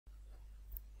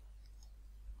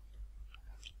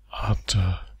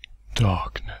utter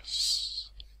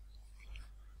darkness.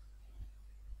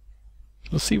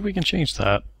 Let's see if we can change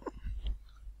that.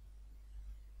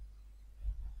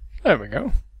 There we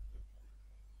go.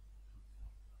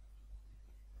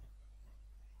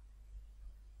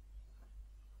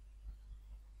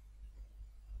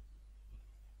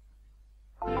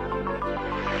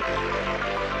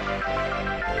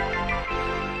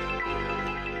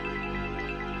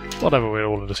 Whatever, we've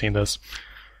already seen this.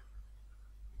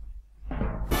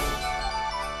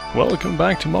 Welcome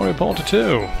back to Moron Party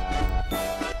 2.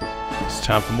 It's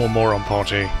time for more Moron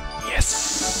Party.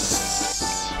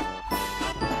 Yes!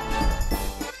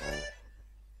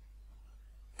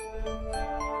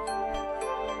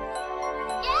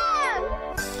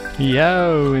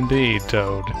 Yo, indeed,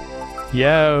 Toad.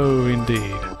 Yo,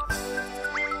 indeed.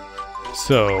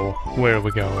 So, where are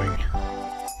we going?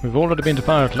 We've already been to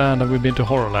Pirate Land and we've been to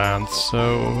Horrorland,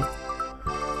 so...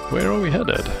 where are we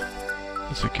headed?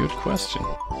 That's a good question.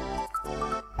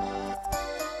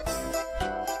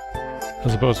 I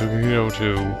suppose we could go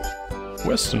to...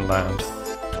 Western Land.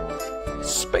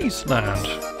 Space Land.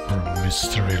 Or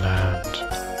Mystery Land.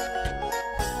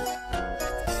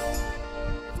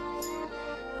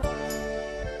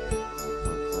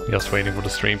 Just waiting for the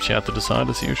stream chat to decide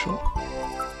as usual.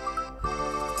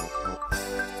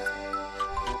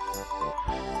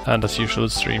 And as usual,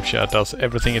 the stream chat does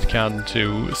everything it can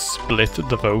to split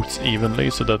the votes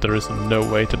evenly so that there is no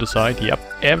way to decide. Yep,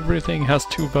 everything has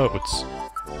 2 votes.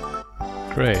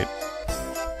 Great.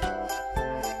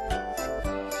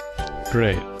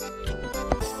 Great.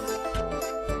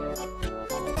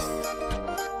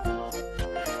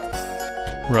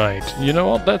 Right, you know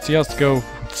what? Let's just go with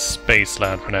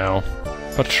Spaceland for now.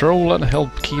 Patrol and help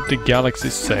keep the galaxy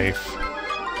safe.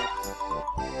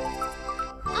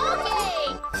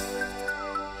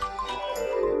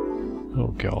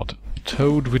 Oh god.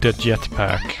 Toad with a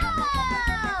jetpack.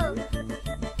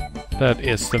 That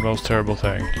is the most terrible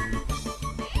thing.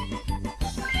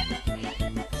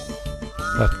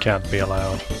 That can't be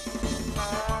allowed.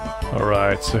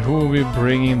 Alright, so who are we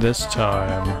bringing this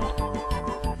time?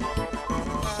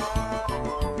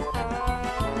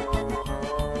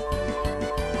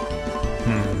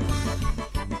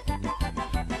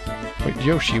 Wait,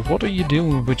 Yoshi, what are you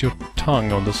doing with your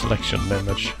tongue on the selection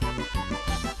image?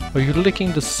 Are you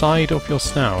licking the side of your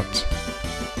snout?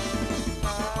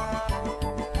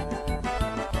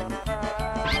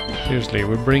 Seriously,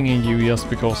 we're bringing you just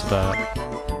because of that.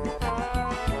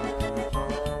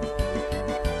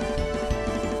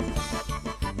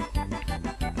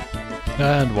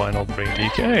 And why not bring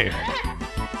DK?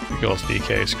 Because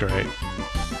DK is great.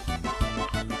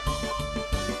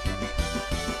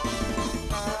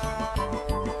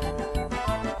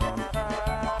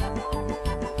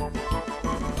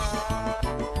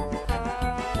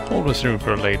 Always room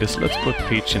for ladies, let's put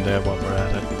Peach in there while we're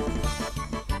at it.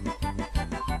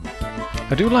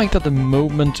 I do like that the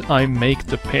moment I make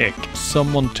the pick,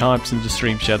 someone types in the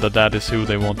stream chat that that is who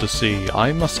they want to see.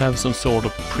 I must have some sort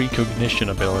of precognition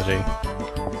ability.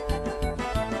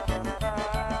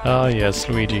 Ah yes,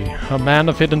 Luigi, a man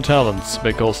of hidden talents,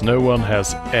 because no one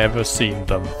has ever seen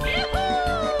them.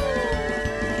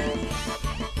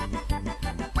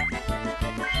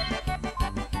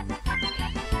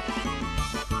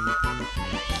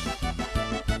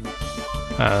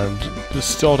 And to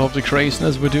start off the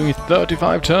craziness, we're doing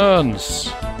 35 turns!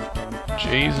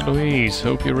 Jeez Louise,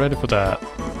 hope you're ready for that.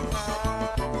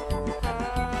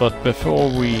 But before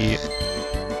we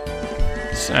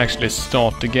actually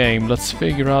start the game, let's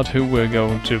figure out who we're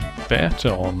going to bet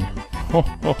on. Ho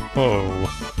ho ho!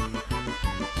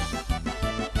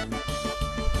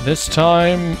 This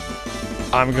time,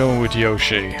 I'm going with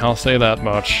Yoshi, I'll say that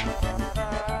much.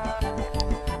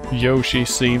 Yoshi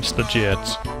seems legit.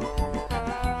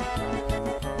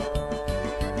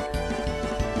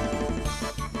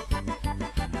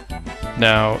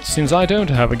 Now, since I don't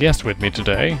have a guest with me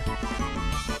today,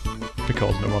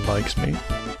 because no one likes me,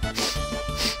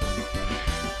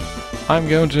 I'm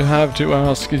going to have to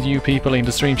ask you people in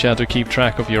the stream chat to keep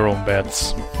track of your own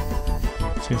bets,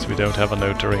 since we don't have a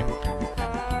notary.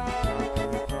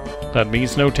 That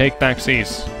means no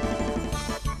take-backsies.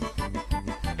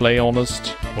 Play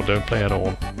honest, or don't play at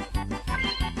all.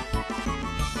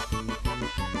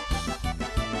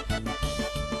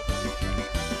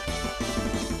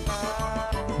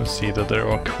 We see that there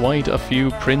are quite a few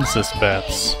princess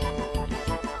bets.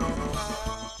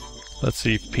 Let's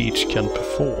see if Peach can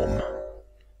perform.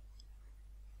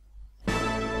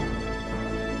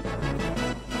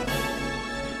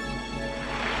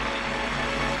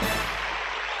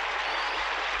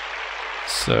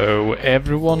 So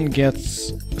everyone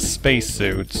gets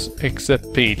spacesuits,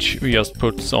 except Peach, who just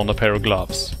puts on a pair of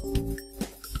gloves.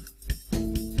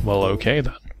 Well, okay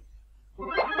then.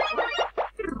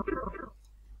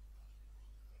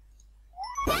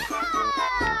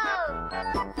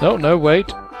 Oh, no,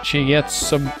 wait. She gets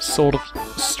some sort of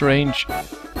strange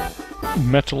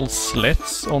metal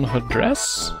slits on her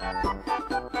dress,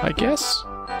 I guess?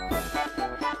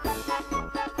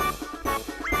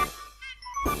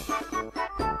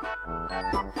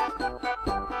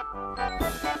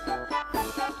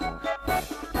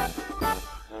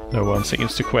 No one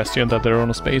seems to question that they're on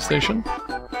a space station.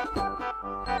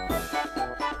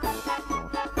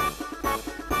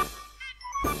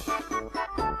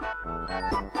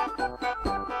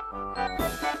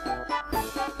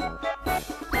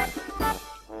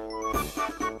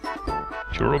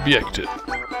 Your objective.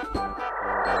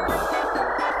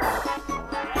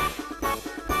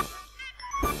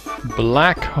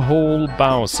 Black Hole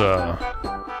Bowser.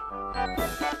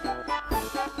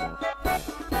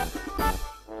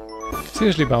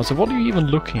 Seriously, Bowser, what are you even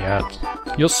looking at?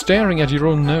 You're staring at your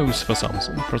own nose for some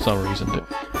reason.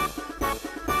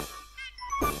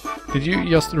 Did you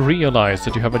just realize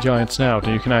that you have a giant snout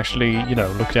and you can actually, you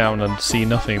know, look down and see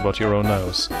nothing but your own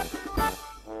nose?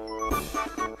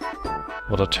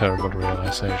 What a terrible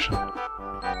realization.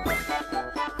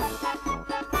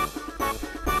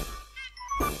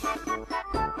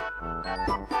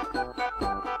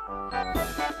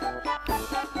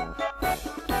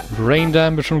 Brain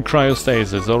damage from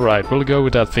cryostasis. Alright, we'll go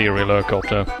with that theory,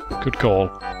 Lurkopter. Good call.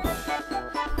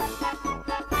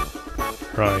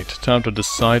 Right, time to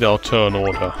decide our turn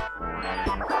order.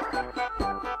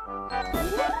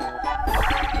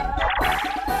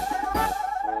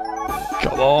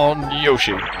 Come on,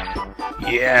 Yoshi!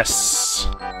 Yes!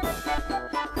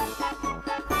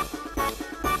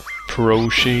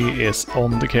 Proshi is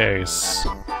on the case.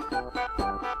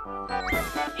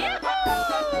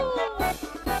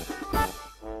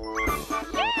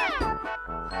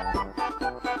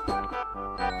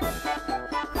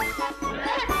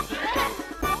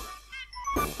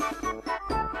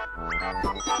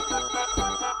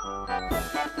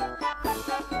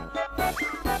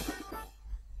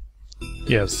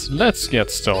 Yes, let's get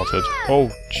started.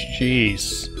 Oh,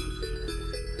 jeez.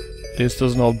 This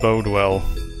does not bode well.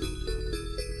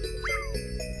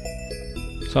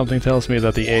 Something tells me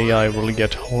that the AI will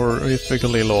get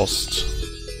horrifically lost.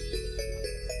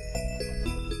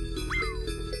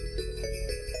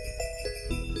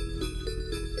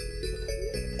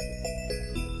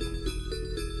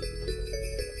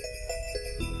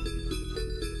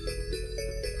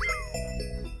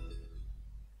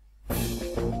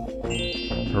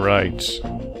 Right.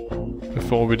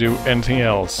 Before we do anything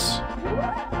else,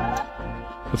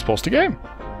 let's pause the game.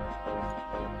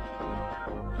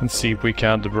 And see if we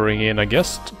can bring in a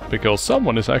guest, because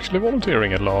someone is actually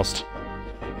volunteering at last.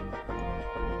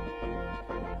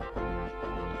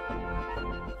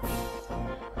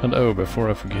 And oh, before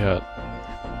I forget...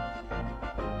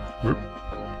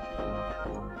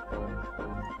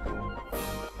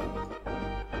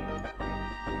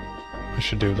 I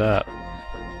should do that.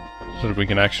 So that we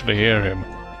can actually hear him.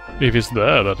 If he's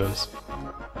there, that is.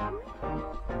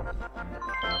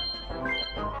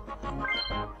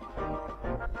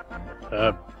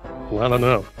 Well, I don't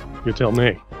know. You tell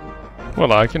me.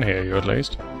 Well, I can hear you at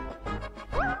least.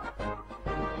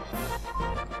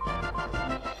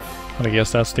 And I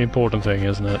guess that's the important thing,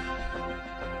 isn't it?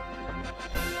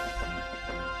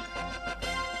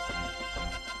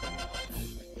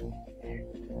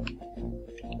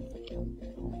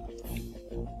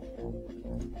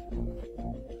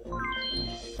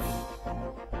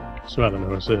 So I don't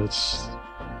know,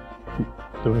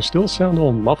 do I still sound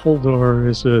all muffled, or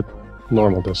is it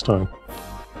normal this time?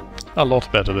 A lot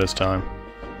better this time.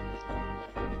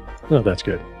 Oh, that's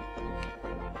good.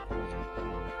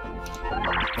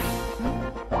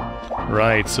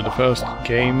 Right, so the first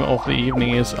game of the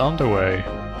evening is underway.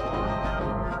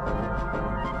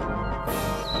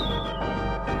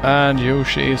 And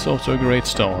Yoshi is off to a great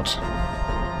start.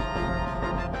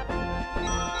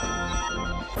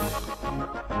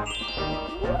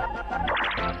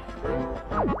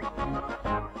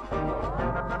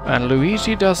 And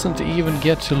Luigi doesn't even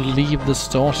get to leave the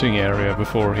starting area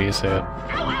before he's hit.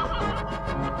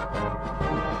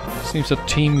 Seems that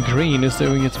Team Green is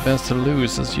doing its best to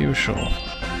lose as usual.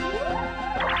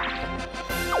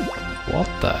 What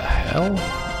the hell?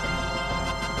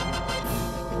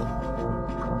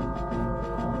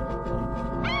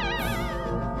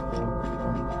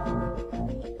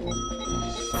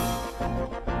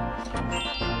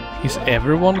 Is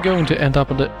everyone going to end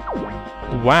up in the...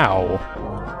 Wow.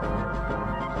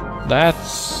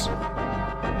 That's...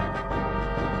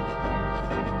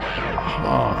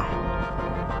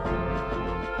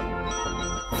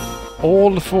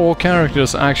 All 4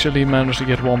 characters actually managed to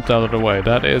get whomped out of the way.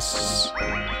 That is...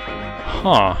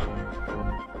 Huh.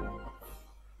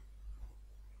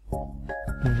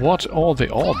 What are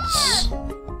the odds?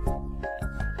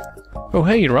 Oh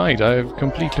hey, right, I've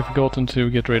completely forgotten to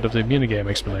get rid of the minigame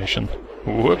explanation.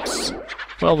 Whoops.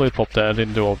 Well, we'll pop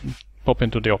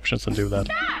into the options and do that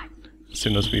as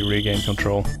soon as we regain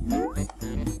control.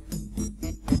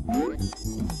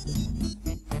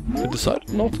 I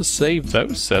decided not to save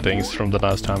those settings from the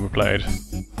last time we played.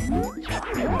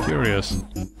 Curious.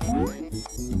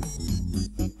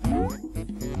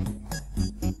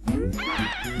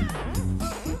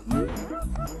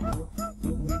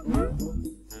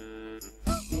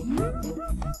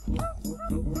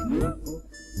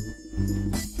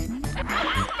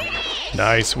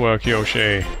 Nice work,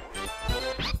 Yoshi.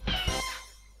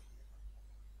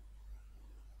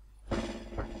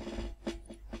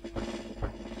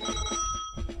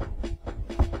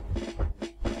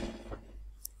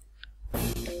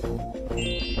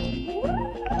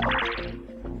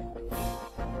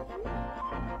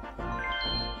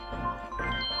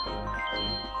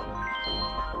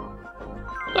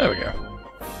 There we go.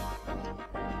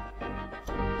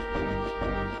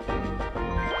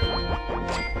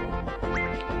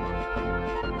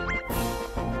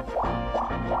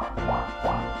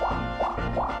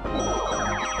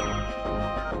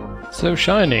 So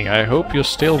Shining, I hope you're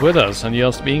still with us and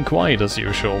just being quiet as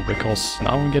usual, because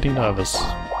now I'm getting nervous.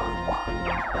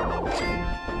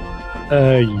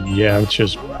 Yeah, I'm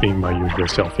just being my usual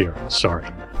self here. Sorry.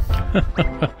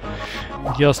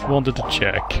 Just wanted to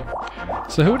check.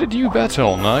 So who did you bet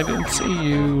on? I didn't see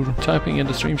you typing in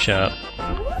the stream chat.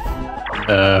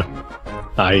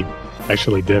 I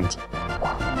actually didn't.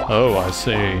 Oh, I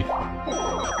see.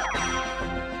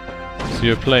 So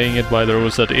you're playing it by the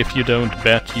rules that if you don't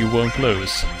bet, you won't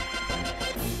lose.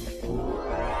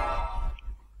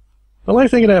 Well, I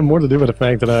think it had more to do with the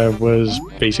fact that I was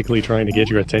basically trying to get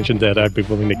your attention that I'd be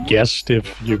willing to guess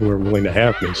if you were willing to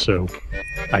have me, so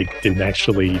I didn't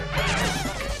actually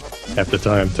have the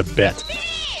time to bet.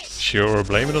 Sure,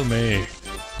 blame it on me.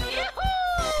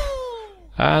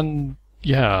 And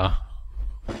yeah.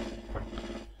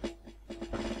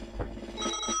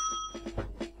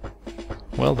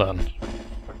 Well done.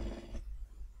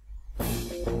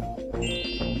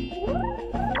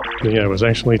 Yeah, I was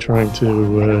actually trying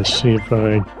to see if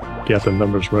I get the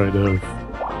numbers right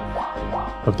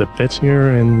of the bets here,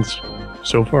 and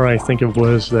so far I think it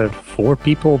was that 4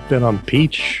 people bet on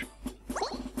Peach,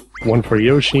 1 for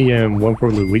Yoshi, and 1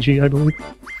 for Luigi, I believe.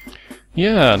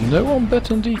 Yeah, no one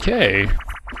bet on DK.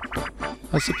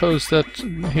 I suppose that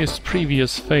his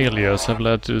previous failures have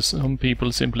led to some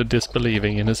people simply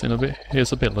disbelieving in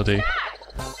his ability.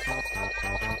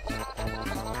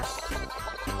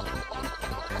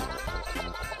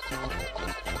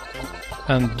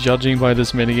 And judging by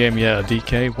this minigame, yeah,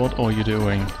 DK, what are you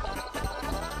doing?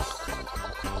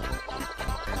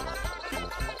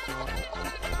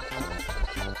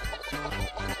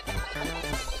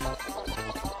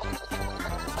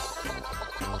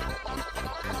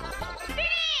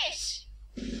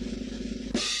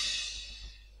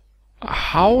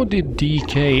 How did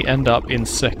DK end up in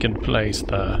 2nd place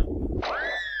there?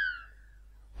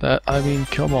 That, I mean,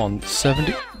 come on,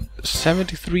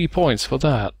 73 points for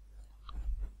that.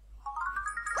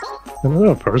 I don't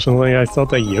know, personally I thought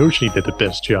that Yoshi did the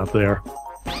best job there.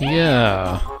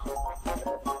 Yeah.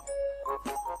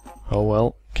 Oh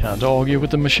well, can't argue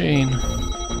with the machine.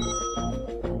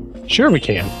 Sure we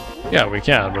can. Yeah, we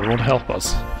can, but it won't help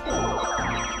us.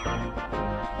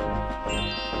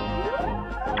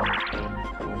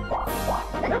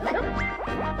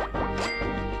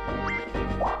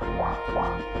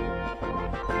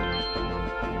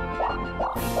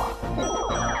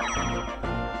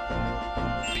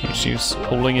 She's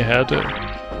pulling ahead,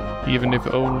 even if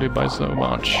only by so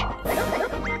much.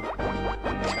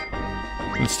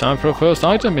 It's time for our first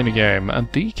item minigame,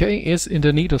 and DK is in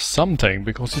the need of something,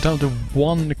 because he's down to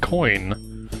 1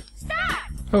 coin.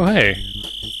 Oh hey!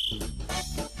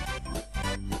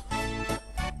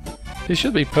 This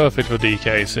should be perfect for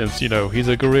DK, since, you know, he's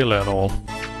a gorilla and all.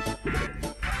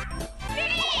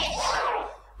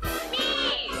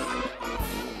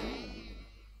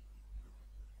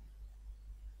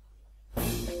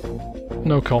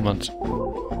 No comment.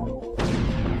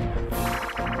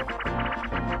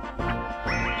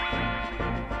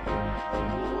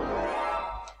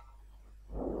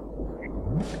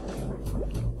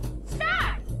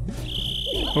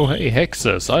 Oh hey,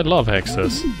 hexes. I love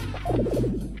hexes.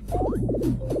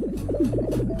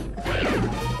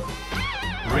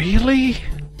 Really?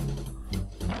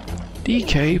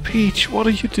 DK, Peach, what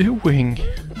are you doing?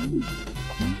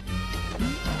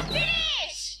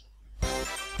 Finish!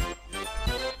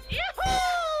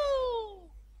 Yoo-hoo!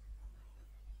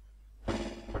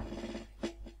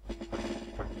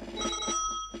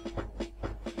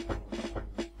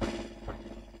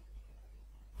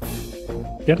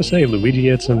 Gotta say, Luigi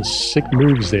had some sick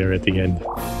moves there at the end.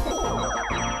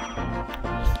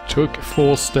 Took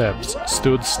 4 steps,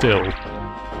 stood still.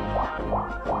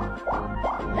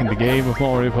 In the game of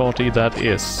Mario Party, that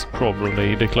is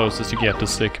probably the closest you get to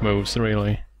sick moves,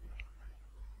 really.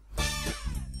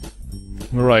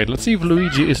 Right, let's see if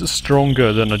Luigi is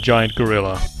stronger than a giant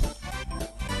gorilla.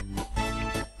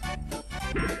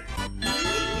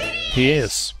 He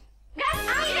is.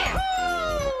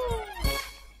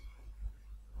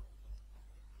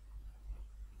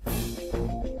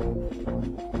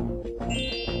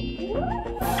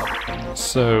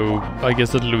 So, I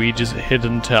guess that Luigi's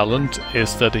hidden talent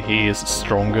is that he is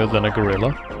stronger than a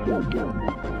gorilla.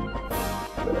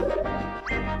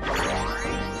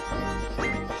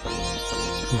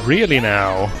 Really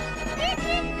now?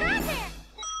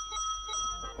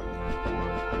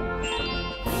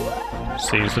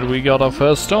 Seems that we got our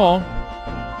first star.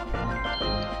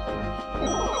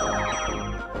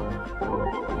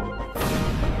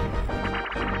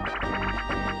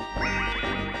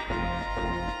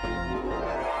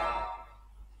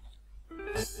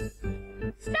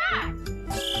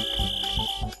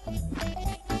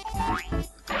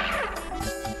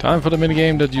 Time for the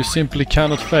minigame that you simply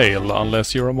cannot fail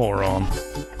unless you're a moron.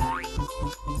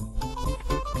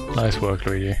 Nice work,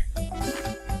 Luigi.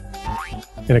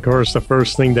 And of course, the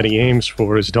first thing that he aims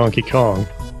for is Donkey Kong.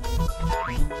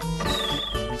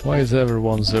 Why is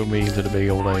everyone so mean to the big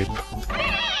old ape?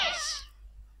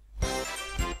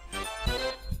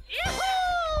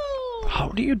 How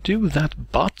do you do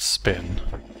that butt spin?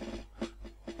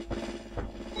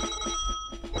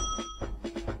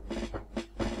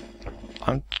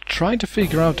 I'm trying to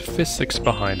figure out the physics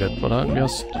behind it, but I'm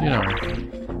just, you know,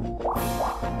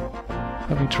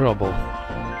 having trouble.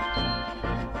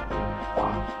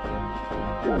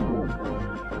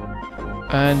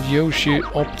 And Yoshi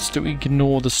opts to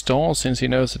ignore the star since he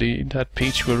knows that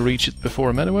Peach will reach it before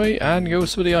him anyway, and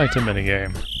goes for the item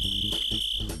minigame.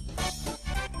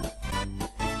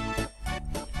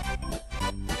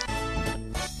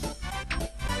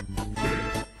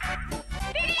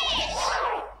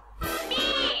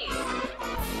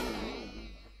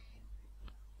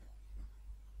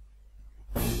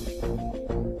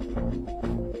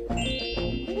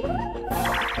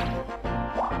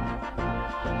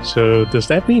 So, does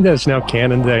that mean that it's now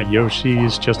canon that Yoshi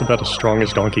is just about as strong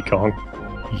as Donkey Kong?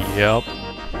 Yep.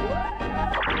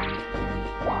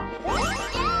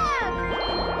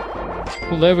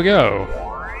 Well, there we go.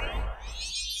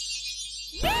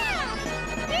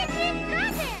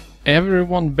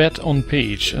 Everyone bet on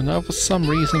Peach, and now for some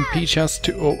reason Peach has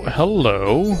to... Oh,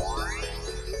 hello!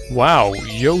 Wow,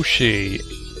 Yoshi!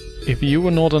 If you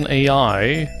were not an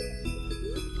AI,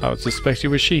 I would suspect you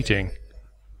were cheating.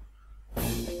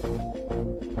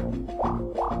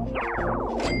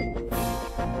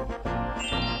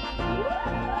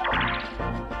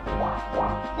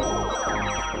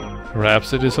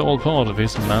 Perhaps it is all part of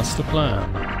his master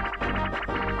plan.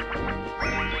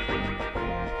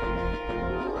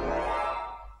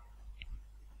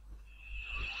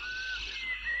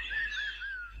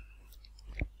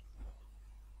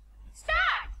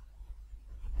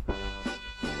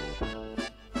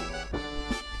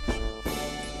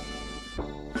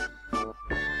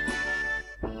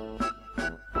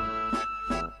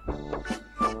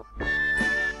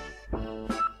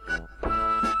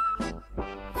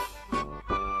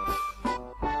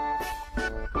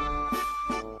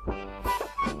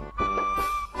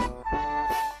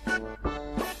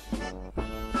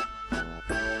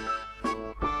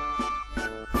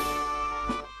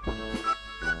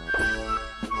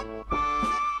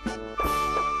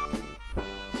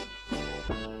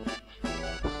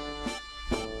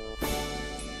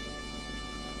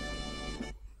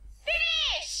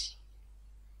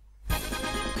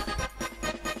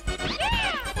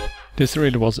 This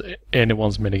really was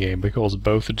anyone's minigame, because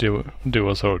both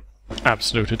duos are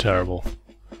absolutely terrible.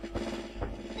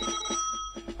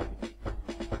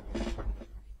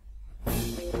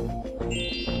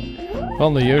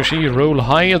 Well, the Yoshi, roll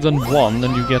higher than 1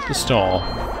 and you get the star.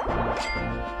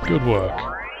 Good work.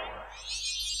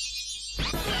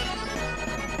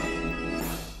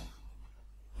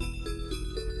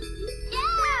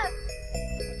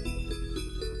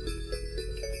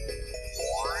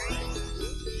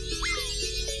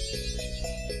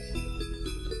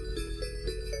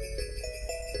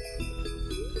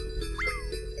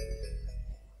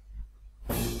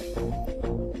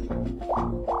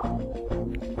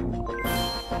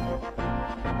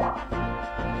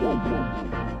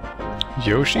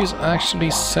 Yoshi's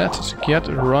actually set to get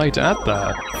right at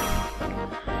that.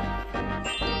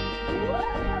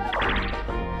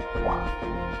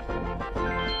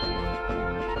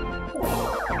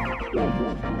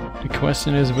 The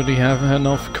question is, will he have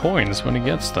enough coins when he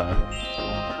gets there?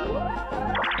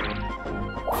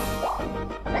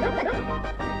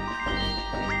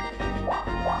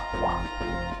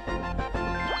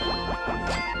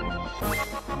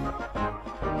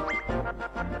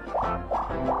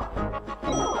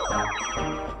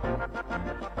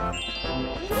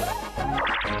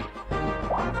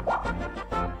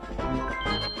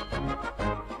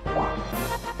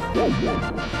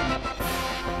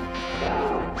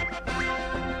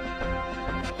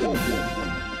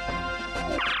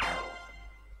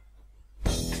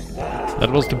 That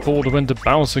was the border when the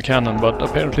Bowser cannon, but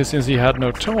apparently since he had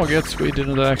no targets, we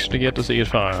didn't actually get to see it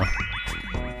fire.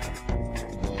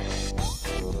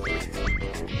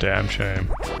 Damn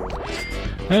shame.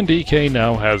 And DK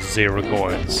now has 0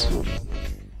 coins.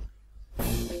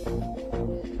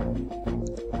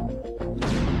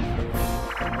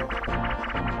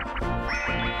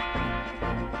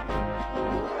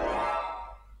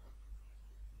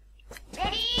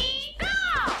 Ready, go!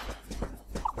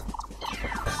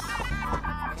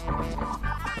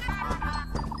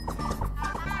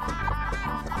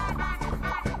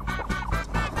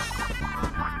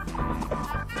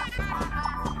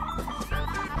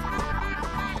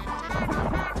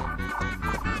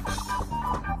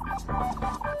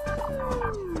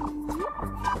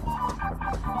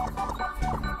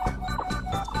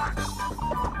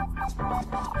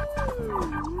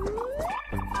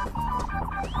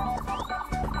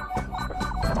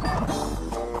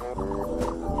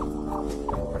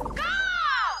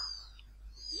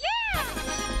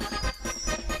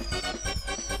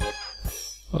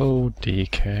 Oh,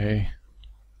 DK.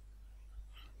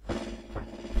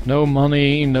 No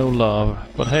money, no love.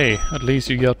 But hey, at least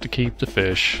you got to keep the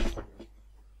fish.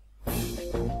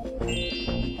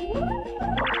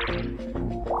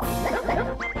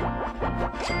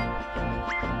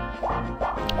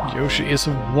 Yoshi is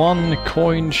 1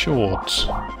 coin short.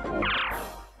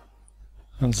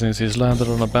 And since he's landed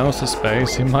on a Bowser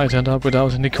space, he might end up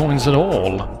without any coins at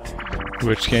all. In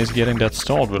which case getting that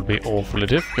start will be awfully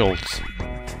difficult.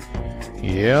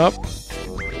 Yep.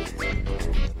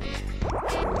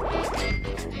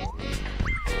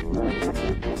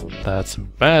 That's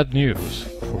bad news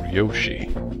for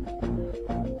Yoshi.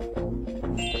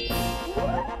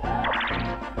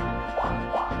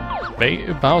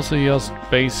 Bowser just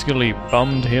basically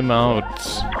bummed him out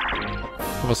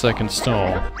of a second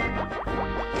star.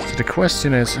 So the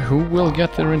question is, who will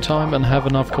get there in time and have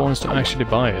enough coins to actually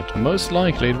buy it? Most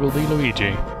likely it will be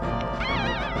Luigi.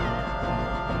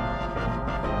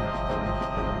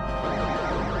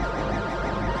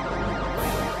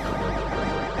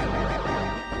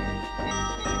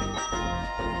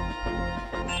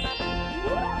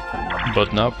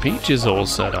 But now Peach is all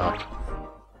set up.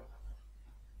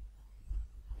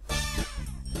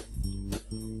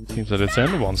 Seems that it's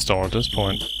anyone's star at this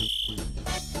point.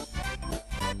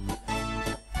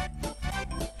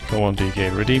 Go on,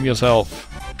 DK, redeem yourself.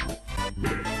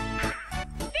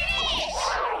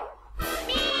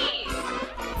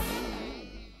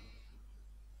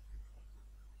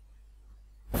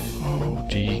 Oh,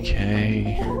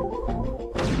 DK.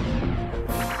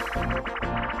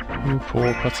 You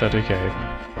poor pathetic ape.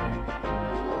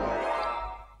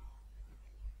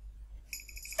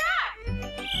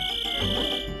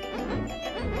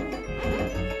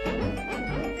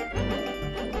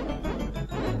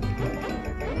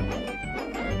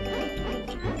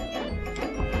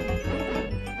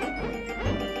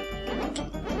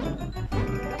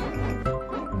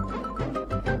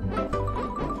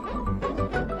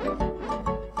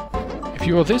 If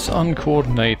you are this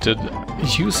uncoordinated,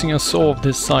 using a saw of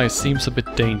this size seems a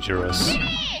bit dangerous.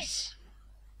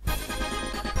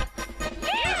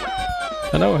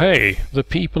 And oh hey, the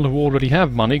people who already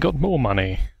have money got more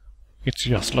money. It's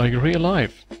just like real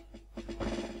life.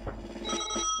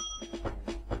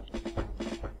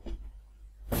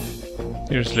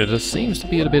 Seriously, there seems to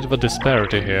be a bit of a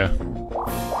disparity here.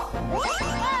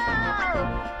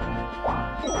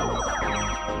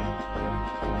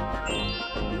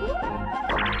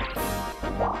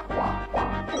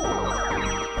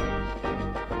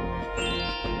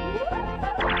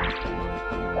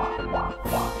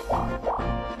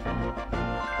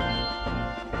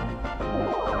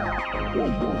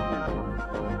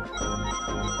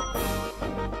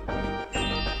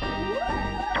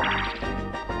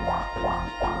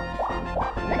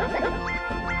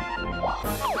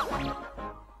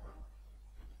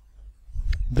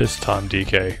 This time,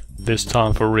 DK. This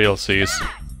time for realsies.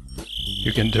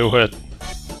 You can do it.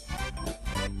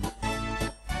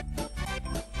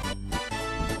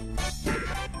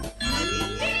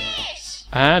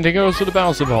 And he goes to the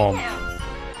Bowser Bomb.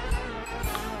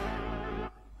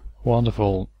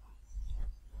 Wonderful.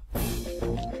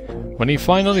 When he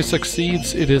finally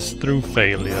succeeds, it is through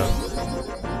failure.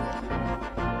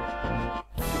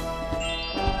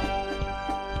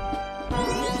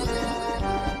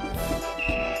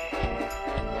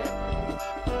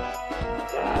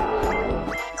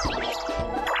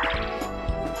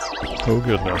 Oh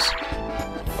goodness.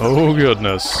 Oh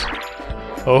goodness.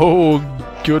 Oh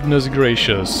goodness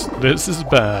gracious. This is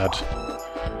bad.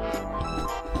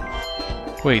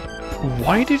 Wait,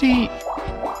 why did he...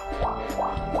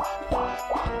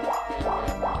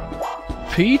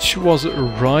 Peach was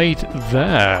right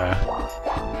there.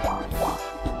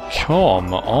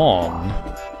 Come on.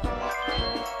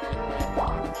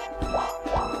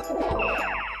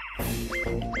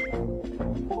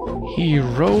 He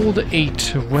rolled a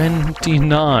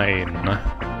 29.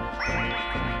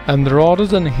 And rather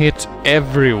than hit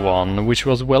everyone, which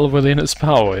was well within his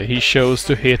power, he chose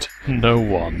to hit no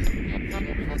one.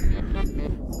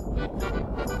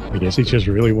 I guess he just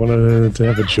really wanted to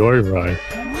have a joyride.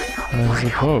 I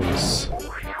suppose.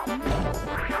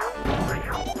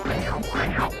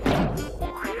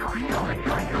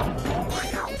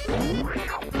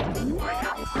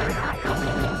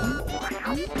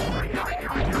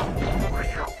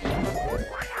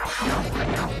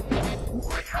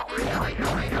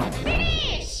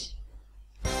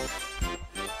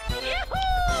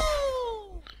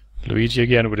 Luigi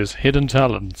again with his hidden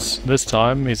talents. This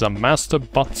time he's a master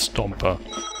butt stomper.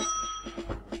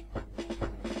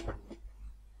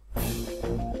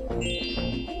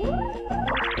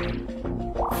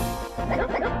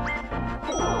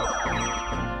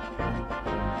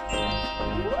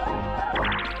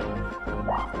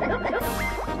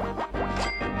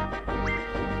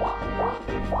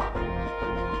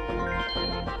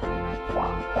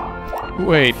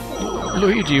 Wait,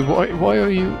 Luigi, why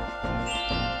are you...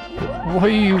 Why are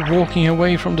you walking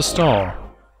away from the star?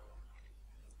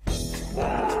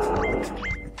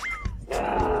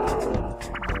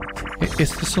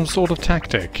 Is this some sort of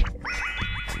tactic?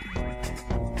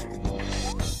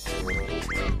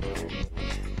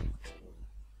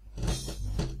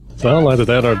 Well, either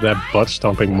that or that butt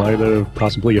stomping might have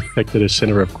possibly affected his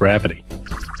center of gravity.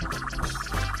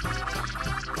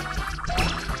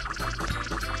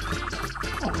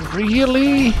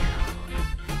 Really?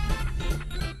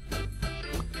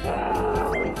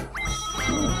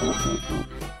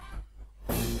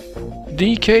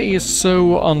 DK is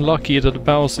so unlucky that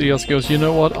Bowser just goes, you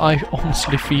know what, I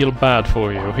honestly feel bad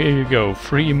for you. Here you go,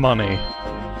 free money.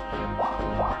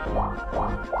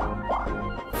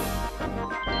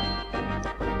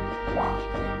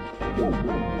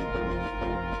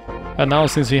 And now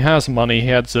since he has money, he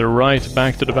heads right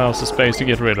back to the Bowser space to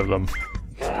get rid of them.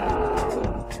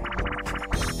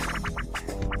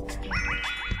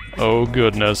 Oh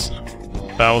goodness.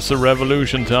 Bowser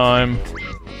Revolution time.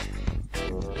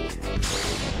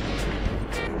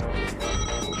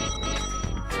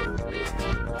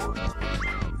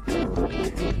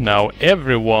 Now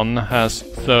everyone has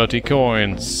 30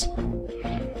 coins.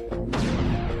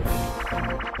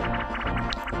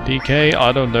 DK,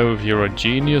 I don't know if you're a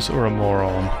genius or a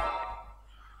moron.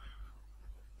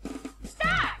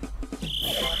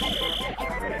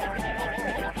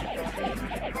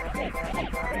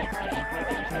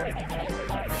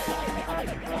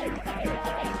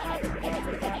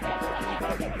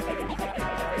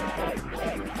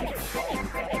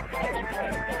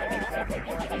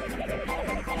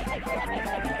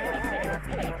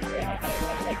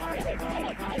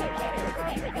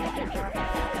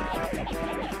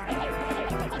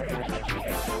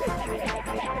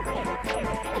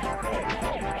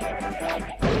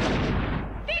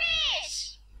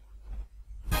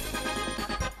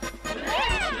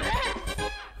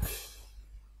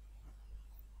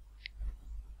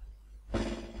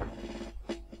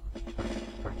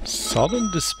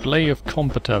 Sudden display of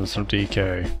competence from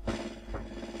DK.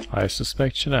 I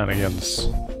suspect shenanigans.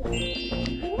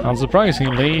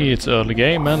 Unsurprisingly, it's early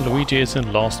game and Luigi is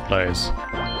in last place.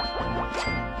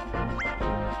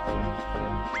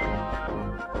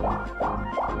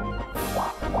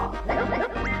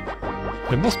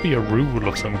 There must be a rule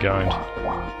of some kind.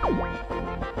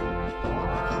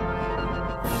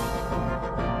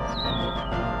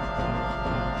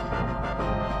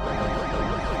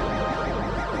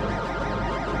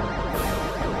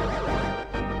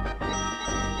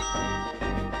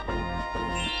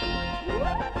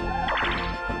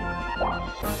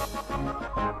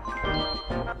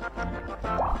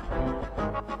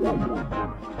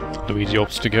 Luigi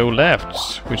opts to go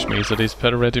left, which means that he's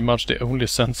pretty much the only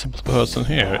sensible person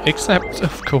here. Except,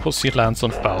 of course, he lands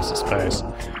on Bowser's face.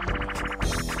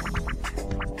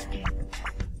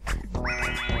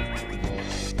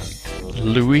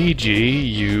 Luigi,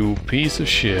 you piece of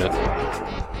shit.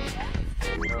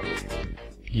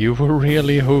 You were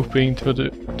really hoping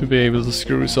to be able to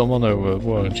screw someone over,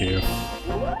 weren't you?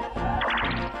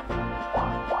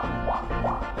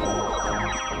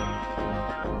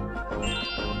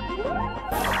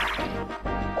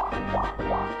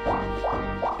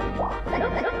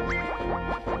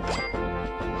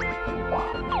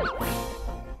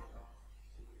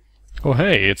 Oh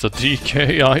hey, it's a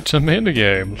DK item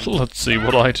minigame. Let's see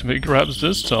what item he grabs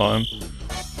this time.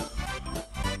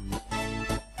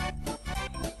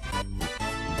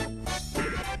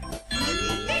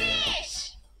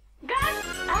 Finish! Got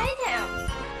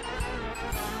item!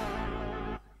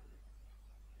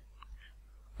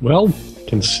 Well,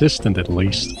 consistent at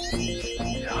least.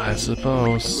 I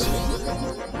suppose.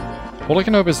 All I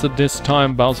can hope is that this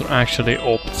time Bowser actually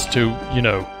opts to, you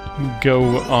know,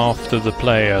 go after the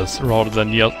players rather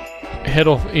than just head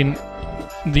off in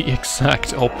the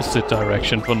exact opposite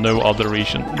direction for no other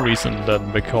reason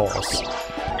than because.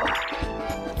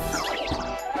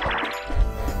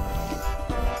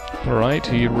 Alright,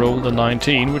 he rolled a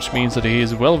 19, which means that he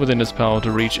is well within his power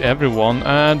to reach everyone,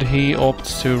 and he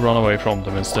opts to run away from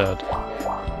them instead.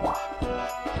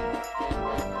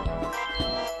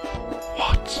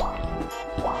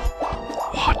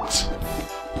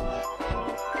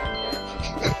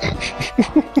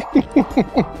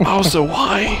 Bowser,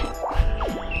 why?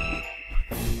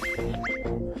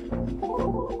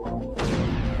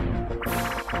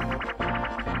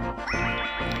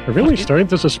 I'm really starting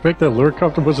to suspect that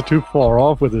Lurkopter wasn't too far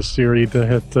off with this theory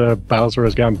that Bowser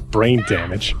has gotten brain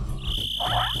damage.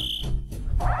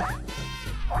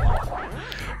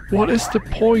 What is the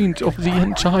point of the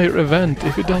entire event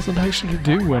if it doesn't actually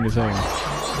do anything?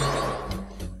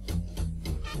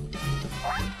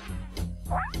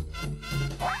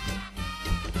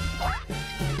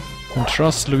 And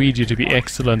trust Luigi to be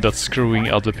excellent at screwing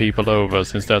other people over,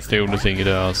 since that's the only thing he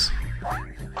does.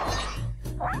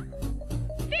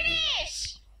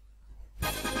 Finish!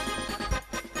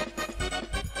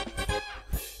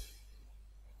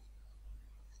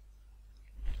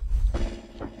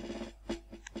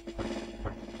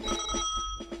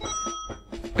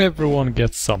 Everyone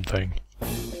gets something.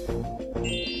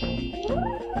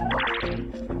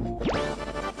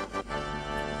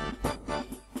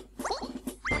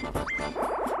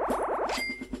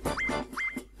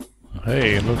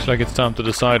 Hey, it looks like it's time to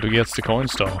decide who gets the coin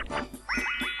star.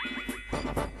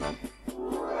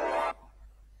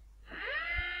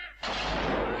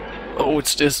 Oh,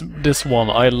 it's this one.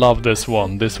 I love this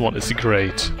one. This one is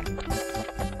great.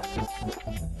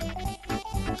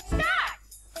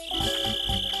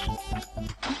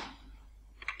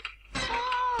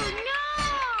 Oh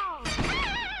no!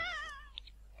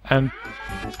 And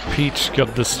Peach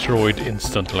got destroyed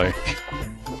instantly.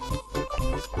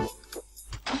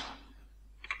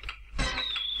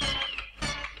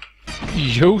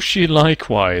 Yoshi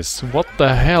likewise. What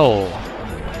the hell?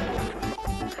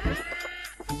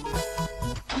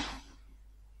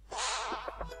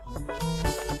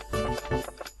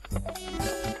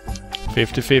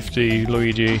 "50-50,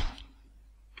 Luigi."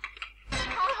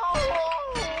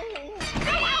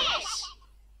 Finish!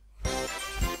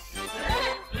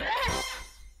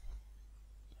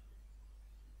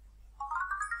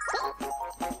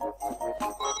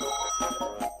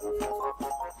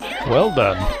 Well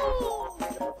then.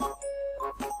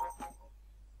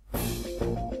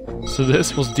 So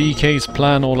this was DK's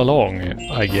plan all along,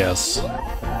 I guess.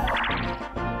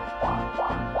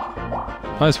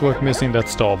 Nice work missing that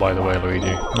star, by the way,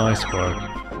 Luigi. Nice work.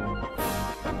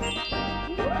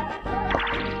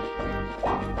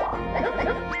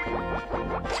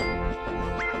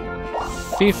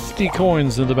 $50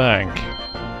 coins in the bank.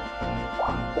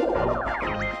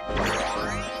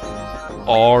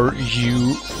 Are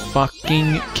you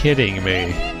fucking kidding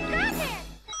me?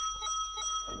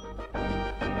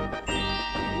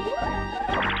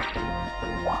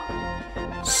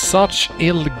 Such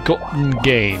ill-gotten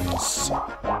gains.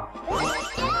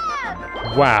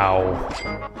 Wow.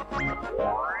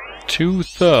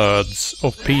 2/3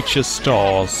 of Peach's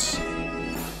stars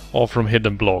are from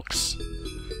hidden blocks.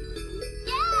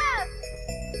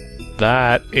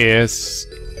 That is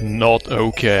not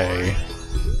okay.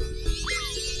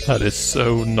 That is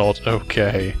so not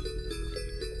okay.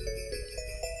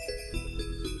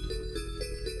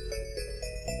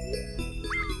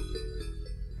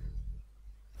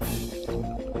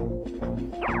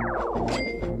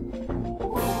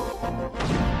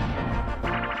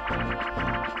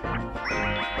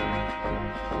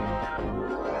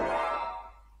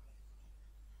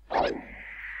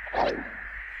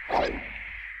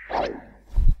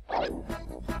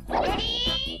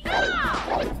 Ready, go!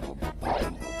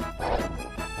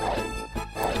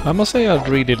 I must say I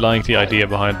really like the idea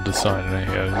behind the design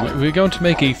here. We're going to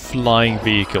make a flying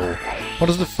vehicle. What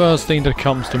is the first thing that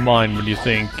comes to mind when you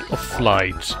think of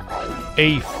flight?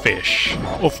 A fish,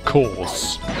 of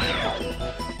course.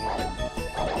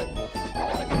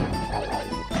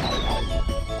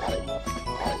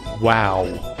 Wow.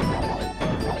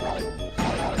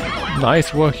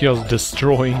 Nice work just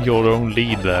destroying your own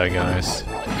lead there, guys.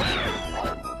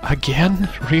 Again?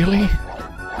 Really?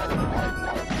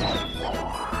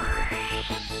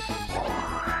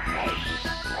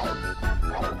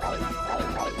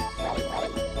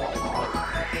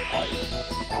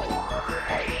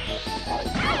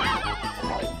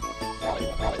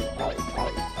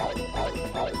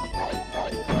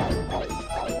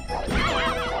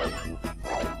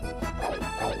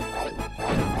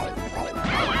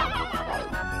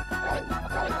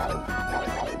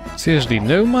 Seriously,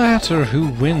 no matter who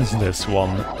wins this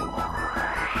one,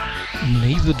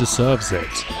 neither deserves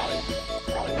it.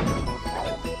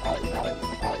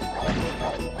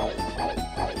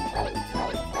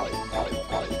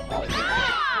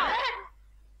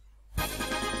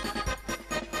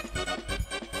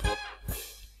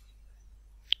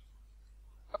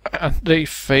 And they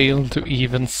failed to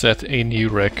even set a new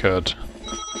record.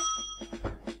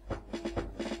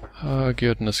 Oh,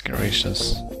 goodness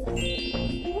gracious.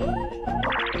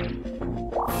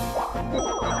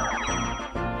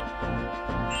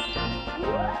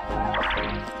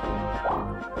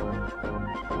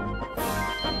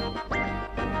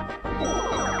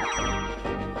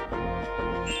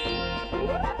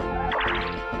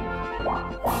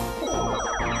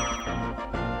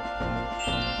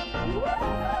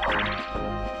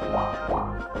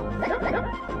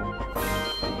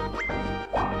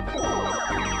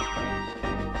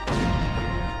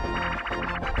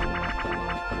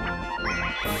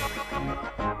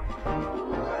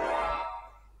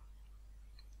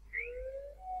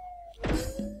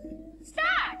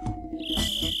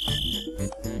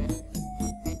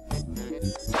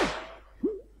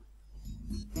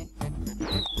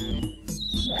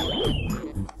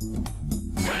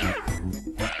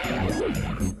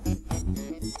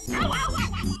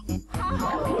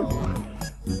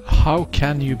 How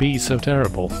can you be so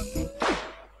terrible?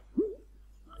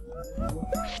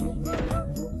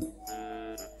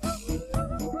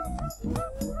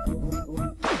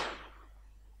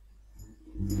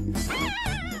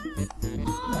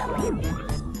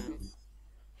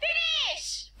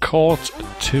 Finish! Caught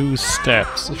 2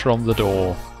 steps from the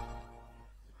door.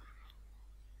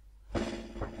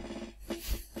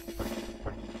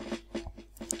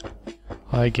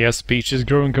 I guess Peach is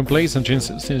growing complacent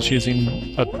since she's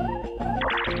in a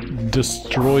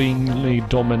destroyingly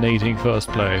dominating first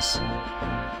place.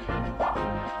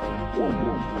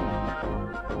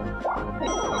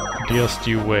 Just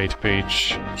you wait,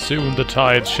 Peach. Soon the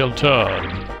tides shall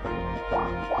turn.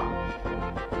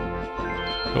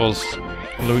 Because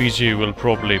Luigi will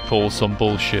probably pull some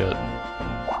bullshit.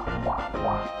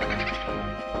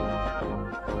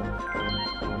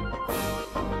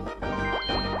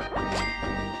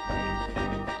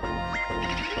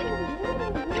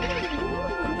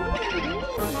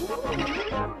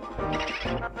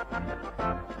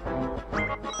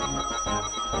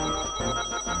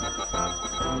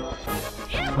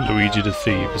 Luigi the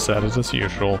Thief is at it as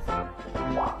usual.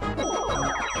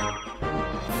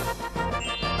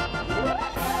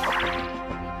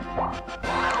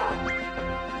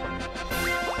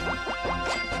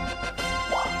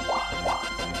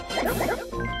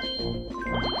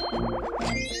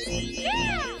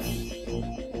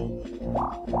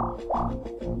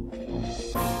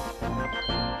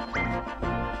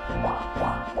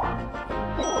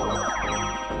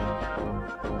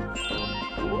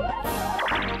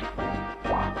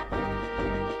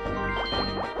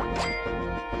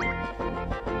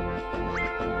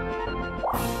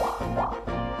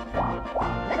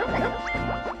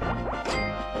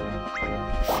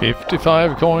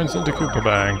 $55 coins in the Cooper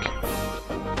Bank.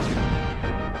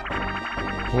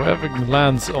 Whoever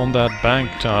lands on that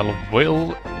bank tile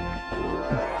will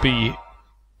be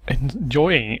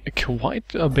enjoying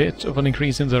quite a bit of an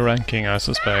increase in the ranking, I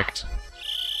suspect.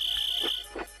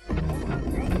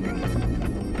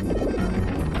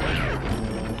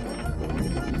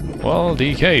 Well,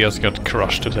 DK just got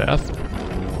crushed to death.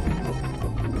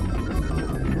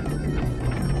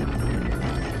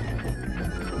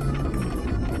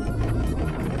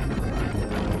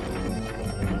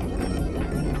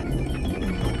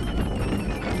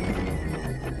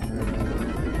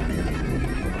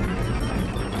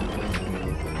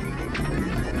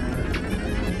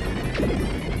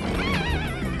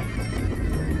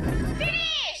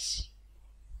 Finish!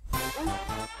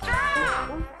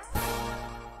 Draw!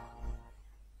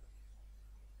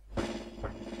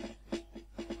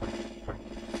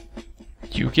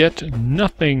 You get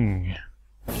nothing.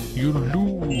 You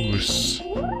lose.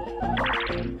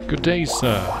 Good day,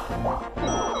 sir.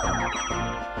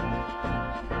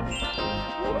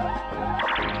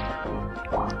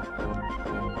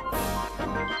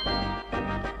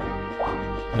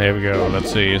 There we go.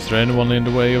 Let's see. Is there anyone in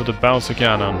the way of the bouncer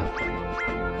cannon?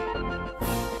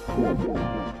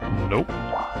 Nope.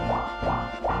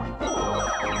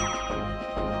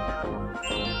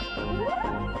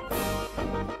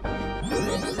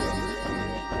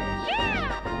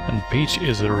 And Peach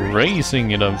is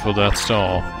racing them for that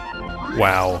star.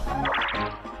 Wow.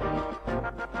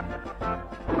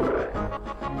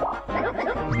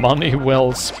 Money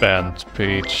well spent,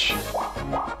 Peach.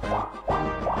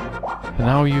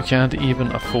 Now you can't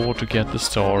even afford to get the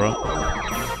star.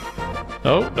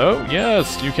 Oh, no,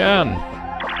 yes, you can.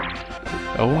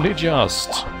 Only just.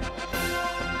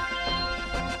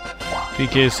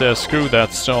 PK says, screw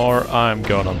that star, I'm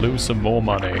gonna lose some more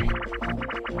money.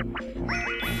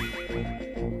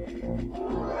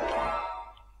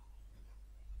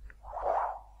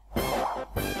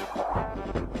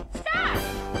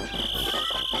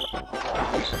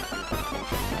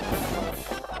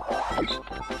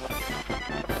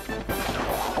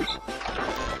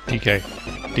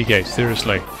 DK,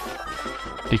 seriously.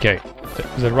 DK,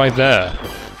 they're right there.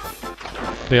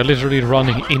 They are literally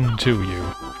running into you.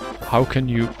 How can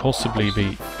you possibly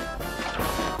be...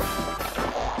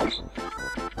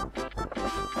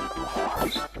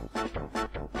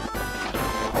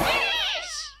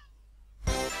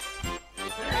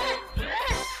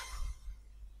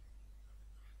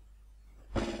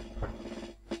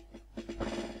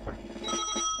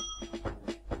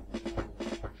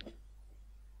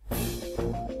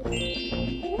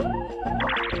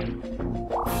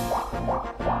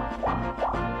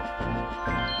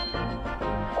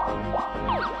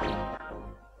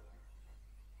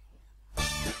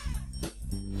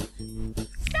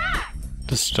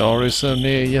 The star is so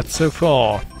near yet so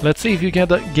far. Let's see if you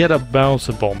get a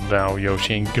bouncer bomb now,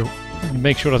 Yoshi, and go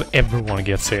make sure that everyone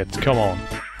gets hit. Come on.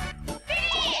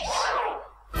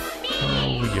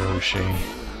 Oh, Yoshi.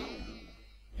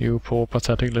 You poor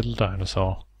pathetic little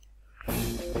dinosaur.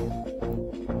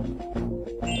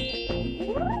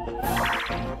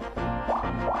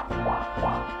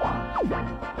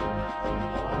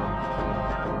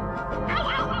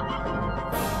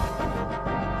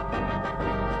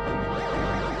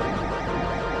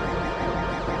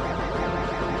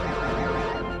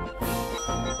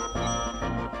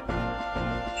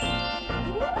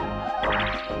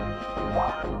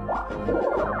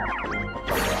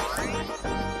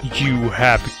 You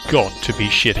have got to be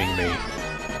shitting me.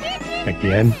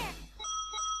 Again?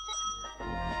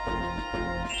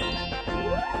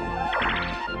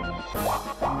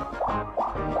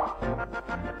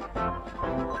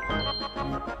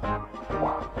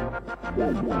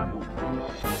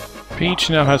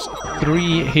 Peach now has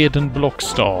 3 hidden block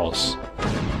stars.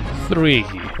 3.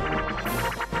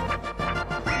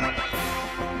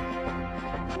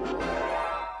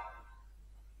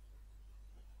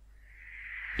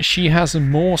 She has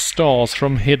more stars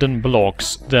from hidden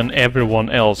blocks than everyone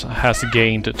else has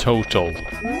gained total.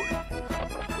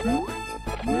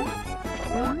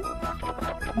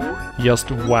 Just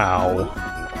wow.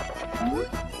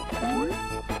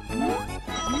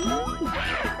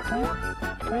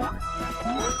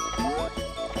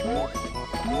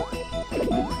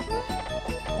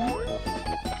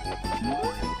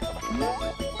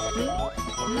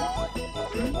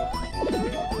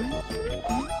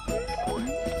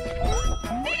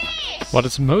 What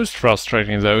is most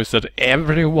frustrating though is that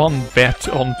everyone bet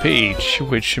on Peach,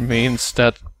 which means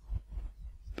that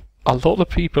a lot of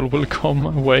people will come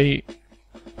away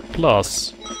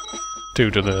plus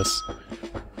due to this.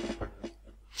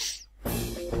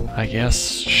 I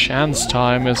guess chance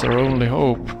time is our only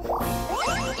hope.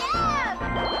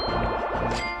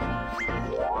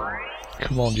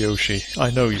 Come on, Yoshi,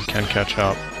 I know you can catch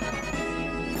up.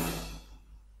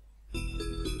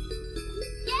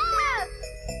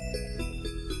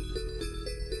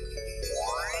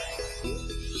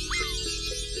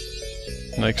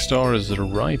 Next star is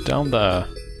right down there.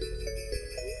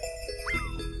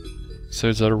 So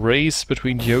it's a race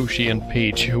between Yoshi and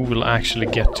Peach who will actually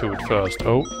get to it first.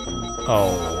 Oh.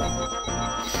 Oh.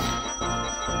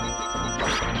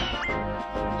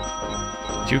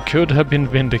 You could have been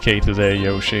vindicated there,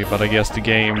 Yoshi, but I guess the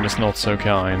game is not so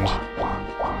kind.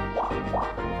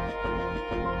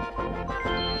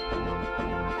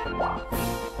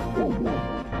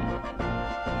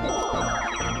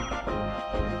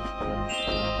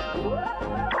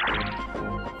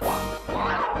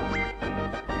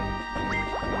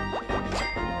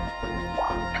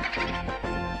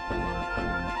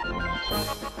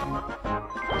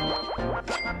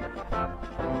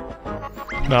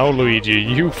 Now, Luigi,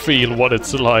 you feel what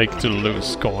it's like to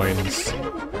lose coins.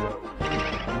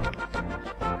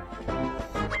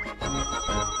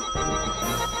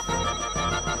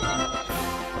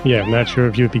 Yeah, I'm not sure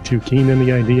if you'd be too keen on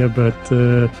the idea, but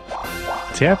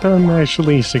Tappan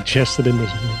actually suggested in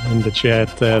the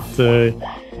chat that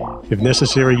if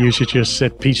necessary, you should just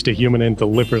set Peach to human and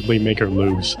deliberately make her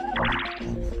lose.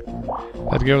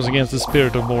 That goes against the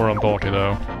spirit of Moron Party,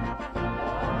 though.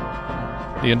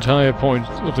 The entire point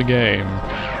of the game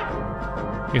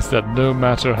is that no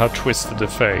matter how twisted the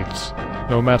fate,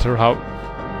 no matter how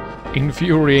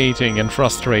infuriating and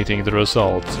frustrating the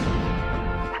result,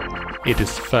 it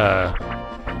is fair.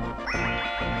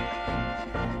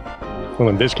 Well,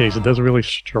 in this case, it doesn't really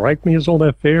strike me as all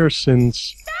that fair,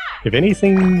 since, if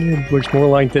anything, it looks more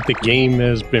like that the game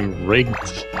has been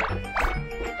rigged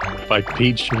by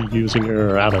Peach using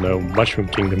her, I don't know, Mushroom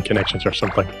Kingdom connections or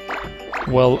something.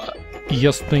 Well,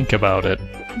 just think about it.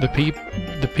 The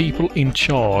people in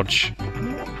charge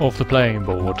of the playing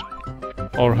board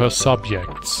are her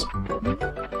subjects.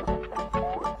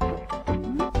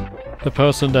 The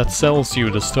person that sells you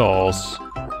the stars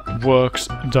works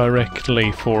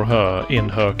directly for her in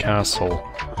her castle.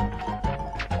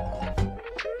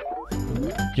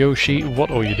 Yoshi,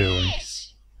 what are you doing?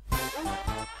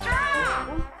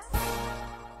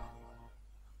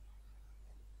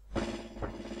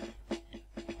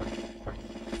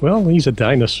 Well, he's a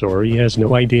dinosaur. He has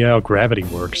no idea how gravity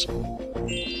works.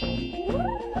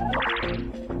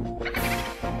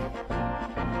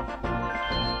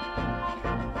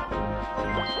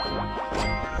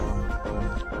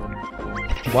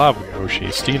 Wow,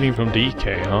 Yoshi, stealing from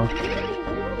DK, huh?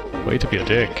 Way to be a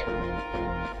dick.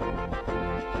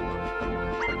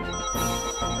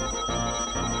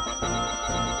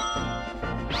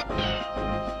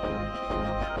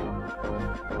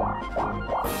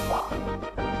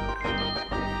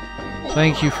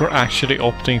 Thank you for actually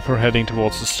opting for heading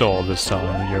towards the star this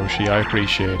time, Yoshi, I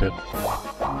appreciate it.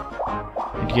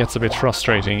 It gets a bit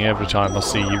frustrating every time I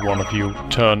see one of you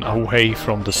turn away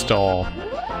from the star.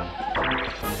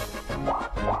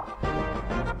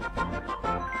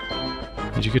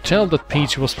 And you could tell that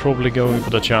Peach was probably going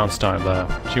for the chance time there.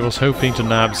 She was hoping to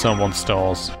nab someone's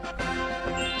stars.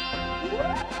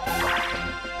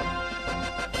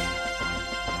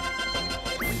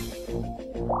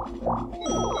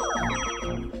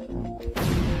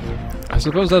 I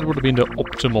suppose that would have been the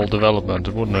optimal development,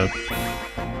 wouldn't it?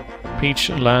 Peach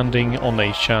landing on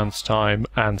a chance time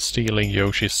and stealing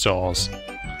Yoshi's stars.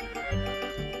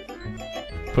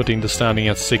 Putting the standing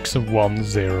at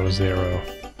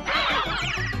 6-1-0-0.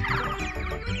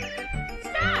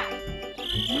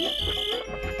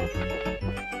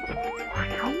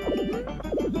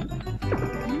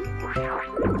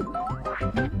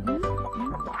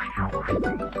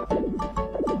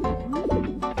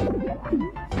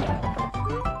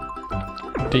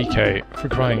 DK, for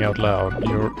crying out loud,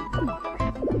 you're...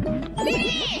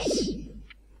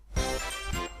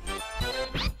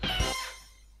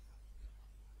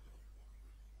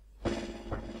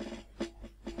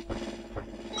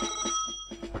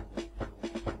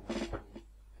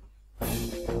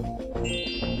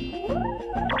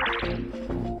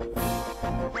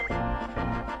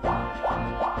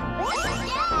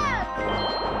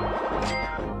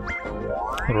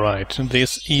 Right,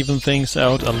 this even things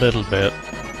out a little bit.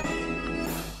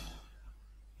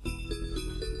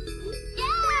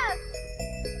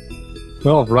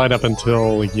 Well, right up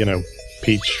until, you know,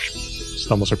 Peach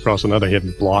stumbles across another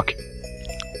hidden block.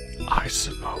 I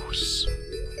suppose.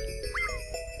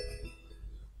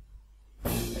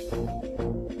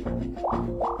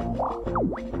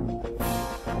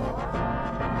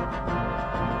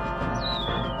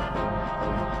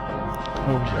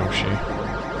 Oh, Yoshi.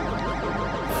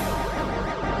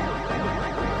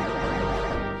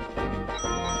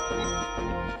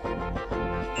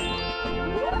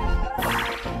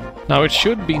 Now it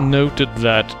should be noted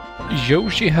that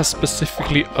Yoshi has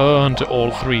specifically earned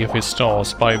all 3 of his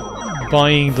stars by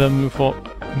buying them for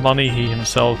money he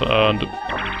himself earned,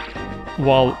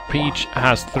 while Peach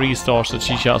has 3 stars that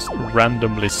she just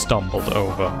randomly stumbled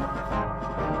over.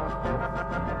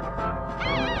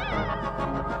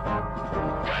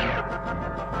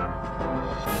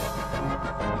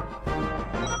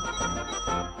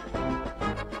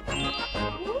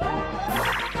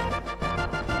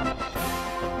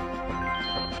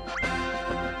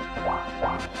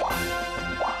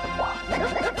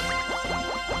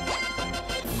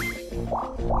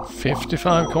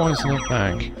 $55 coins in the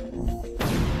bank.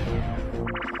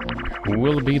 Who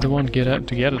will be the one to get it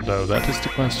though? That is the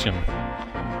question.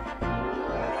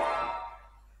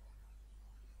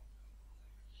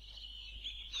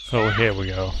 Oh, here we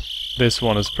go. This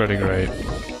one is pretty great.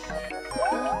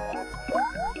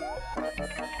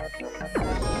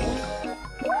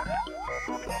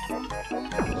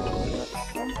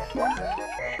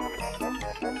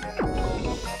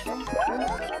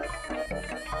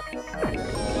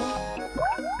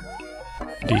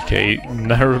 DK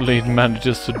narrowly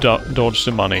manages to dodge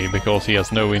the money because he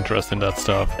has no interest in that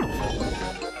stuff.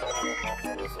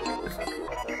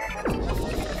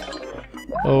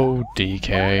 Oh,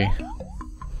 DK.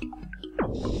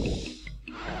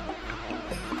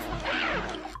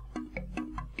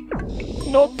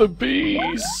 Not the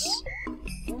bees!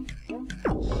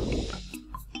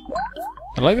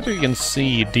 I like that you can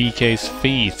see DK's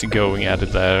feet going at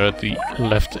it there at the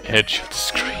left edge of the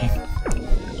screen.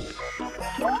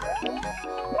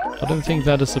 I don't think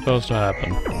that is supposed to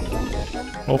happen.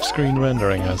 Off-screen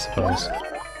rendering, I suppose.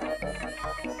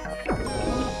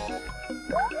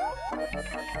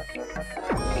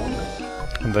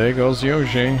 And there goes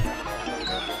Yoshi.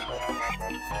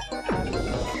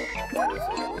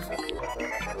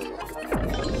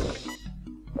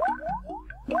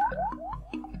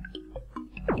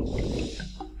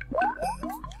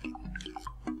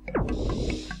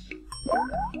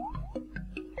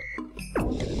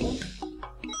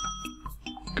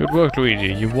 Good work,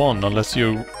 Luigi. You won, unless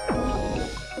you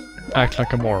act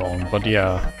like a moron. But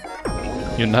yeah,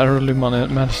 you narrowly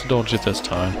managed to dodge it this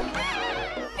time.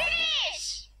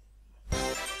 Finish!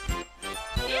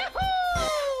 Yahoo!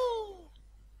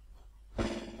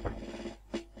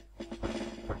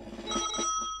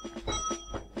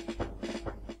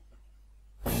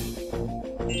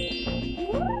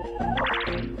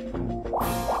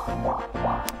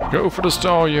 Go for the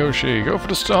star, Yoshi! Go for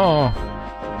the star!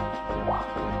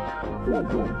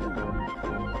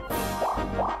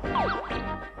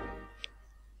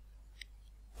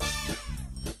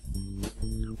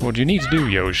 What you need to do,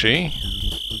 Yoshi,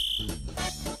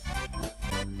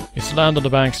 is land on the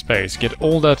bank space, get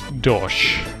all that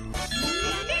dosh,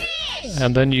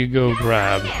 and then you go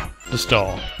grab the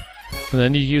star. And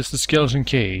then you use the skeleton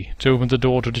key to open the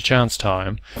door to the chance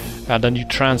time, and then you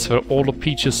transfer all of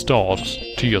Peach's stars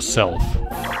to yourself.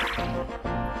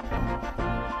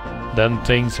 Then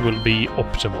things will be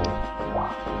optimal.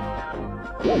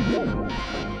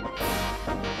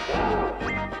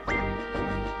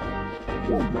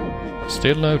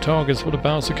 Still no targets for the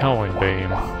bouncer coin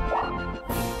beam.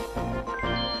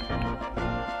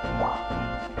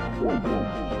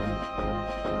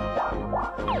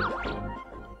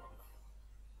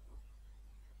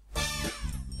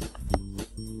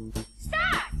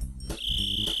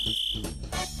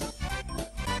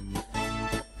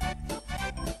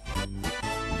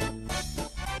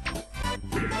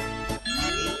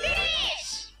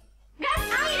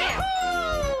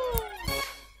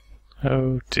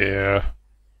 Oh dear.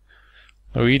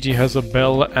 Luigi has a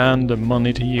bell and the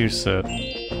money to use it.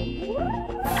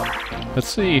 Let's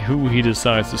see who he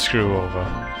decides to screw over.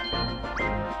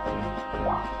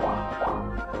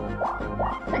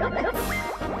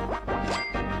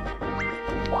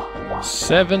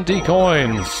 $70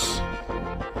 coins!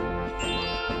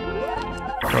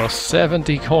 There are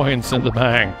 70 coins in the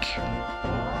bank.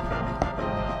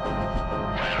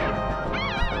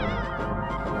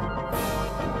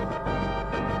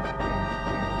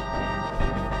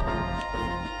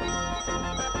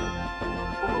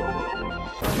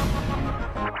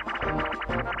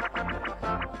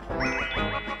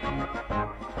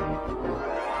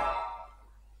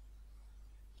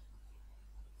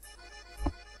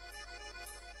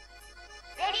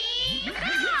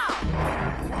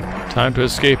 Time to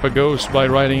escape a ghost by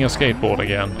riding a skateboard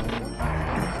again.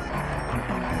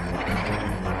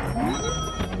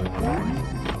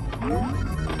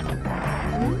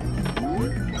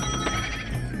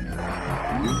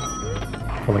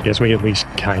 Well, I guess we at least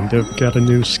kind of got a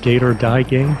new skate or die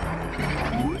game.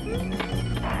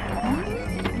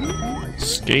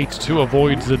 Skate to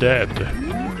avoid the dead.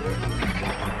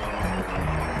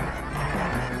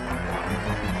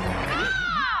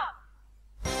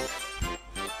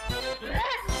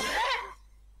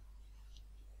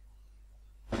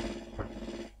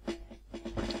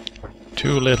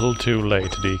 Too little, too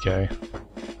late, DK.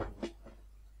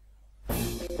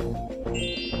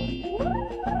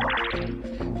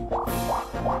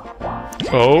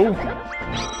 Oh!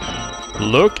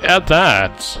 Look at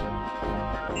that!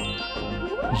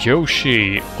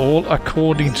 Yoshi, all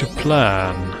according to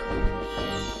plan.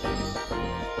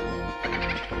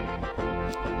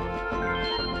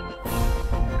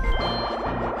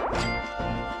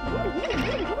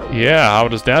 Yeah, how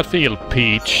does that feel,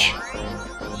 Peach?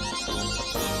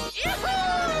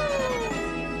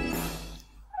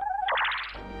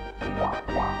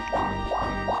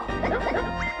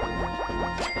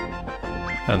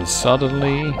 And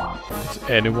suddenly, it's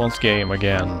anyone's game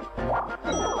again.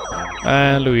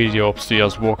 And Luigi opts to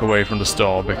just walk away from the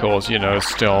star because, you know,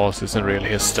 stars isn't really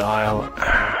his style.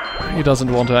 He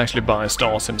doesn't want to actually buy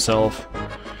stars himself.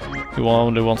 He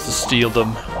only wants to steal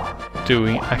them.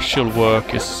 Doing actual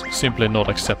work is simply not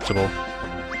acceptable.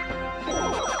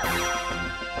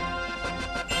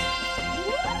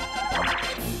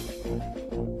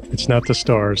 It's not the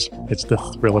stars, it's the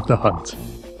thrill of the hunt.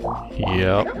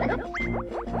 Yep.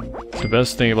 The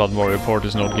best thing about Mario Party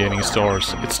is not gaining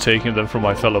stars, it's taking them from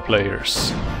my fellow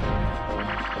players.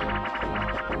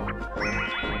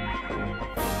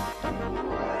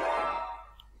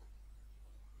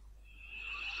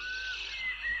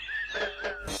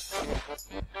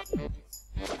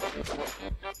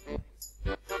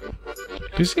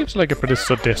 This seems like a pretty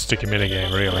sadistic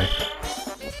minigame, really.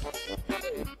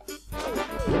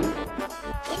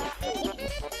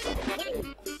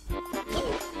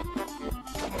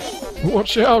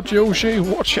 Watch out, Yoshi!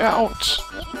 Watch out!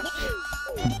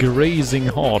 Grazing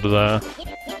hard there.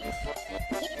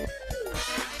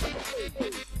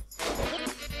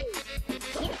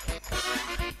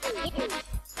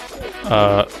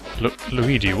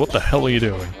 Luigi, what the hell are you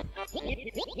doing?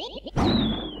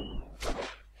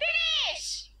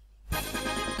 Finish!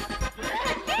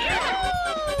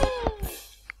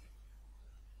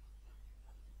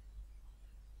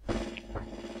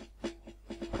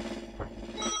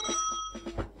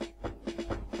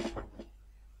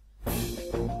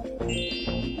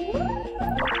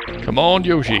 Come on,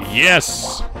 Yoshi!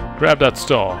 Yes! Grab that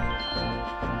star.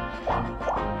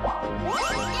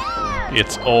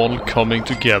 It's all coming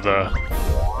together.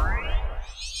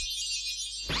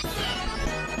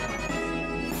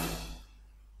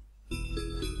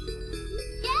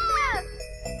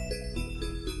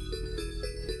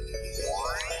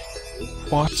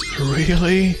 What?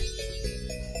 Really?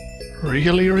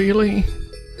 Really?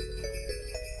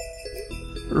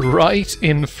 Right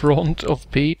in front of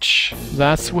Peach?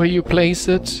 That's where you place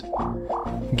it?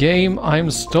 Game, I'm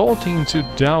starting to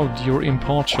doubt your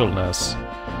impartialness.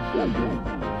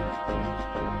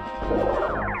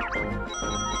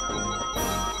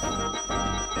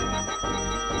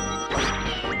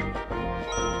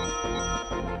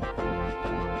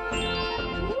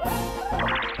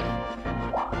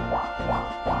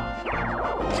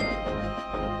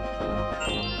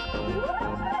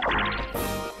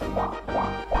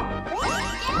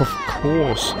 Of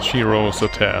course she rolls a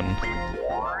 10.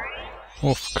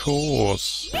 Of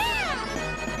course.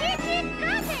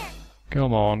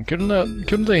 Come on,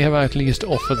 couldn't they have at least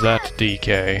offered that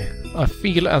DK? I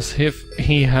feel as if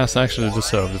he has actually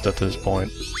deserved it at this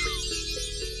point.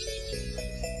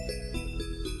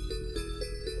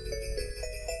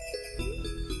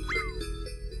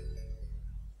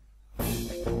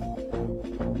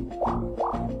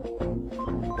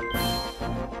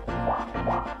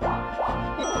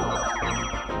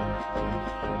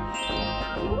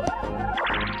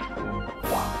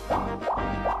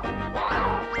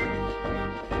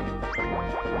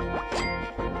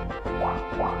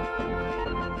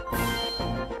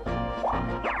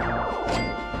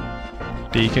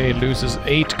 DK loses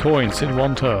 8 coins in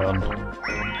one turn.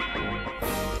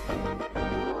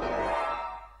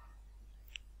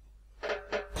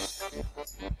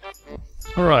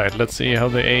 Alright, let's see how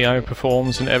the AI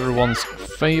performs in everyone's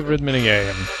favorite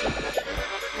minigame.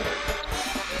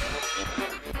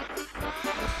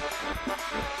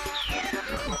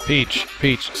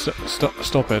 Peach,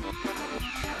 stop it.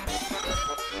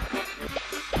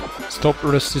 Stop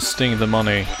resisting the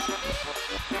money.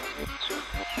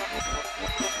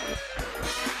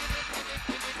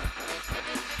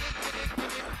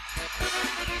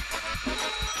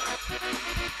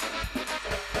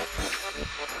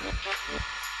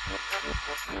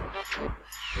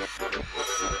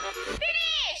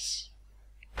 Finish!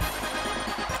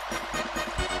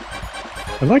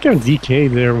 I like how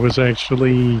DK there was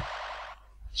actually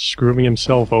screwing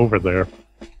himself over there.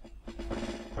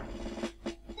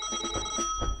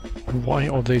 Why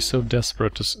are they so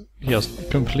desperate to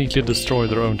just completely destroy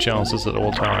their own chances at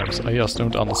all times? I just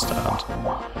don't understand.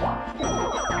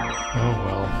 Oh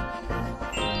well.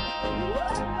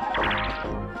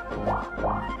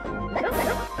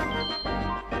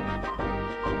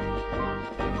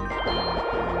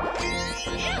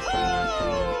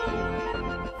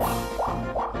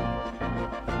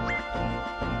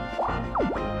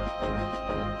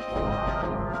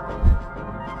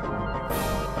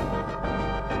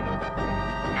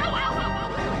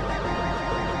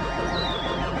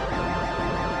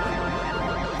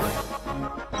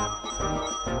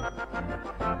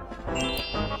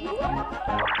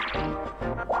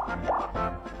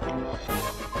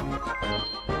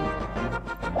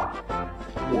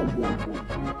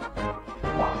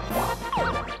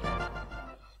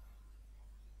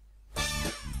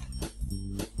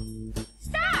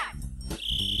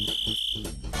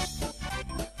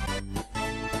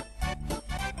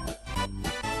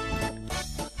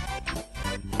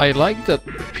 I like that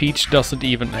Peach doesn't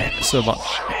even so much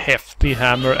hefty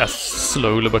hammer as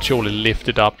slowly but surely lift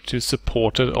it up to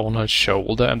support it on her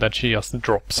shoulder and then she just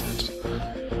drops it.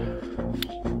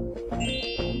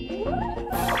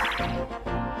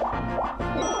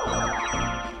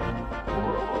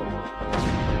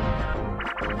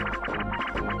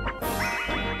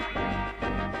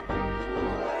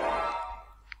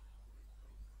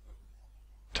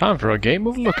 Time for a game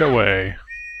of look away.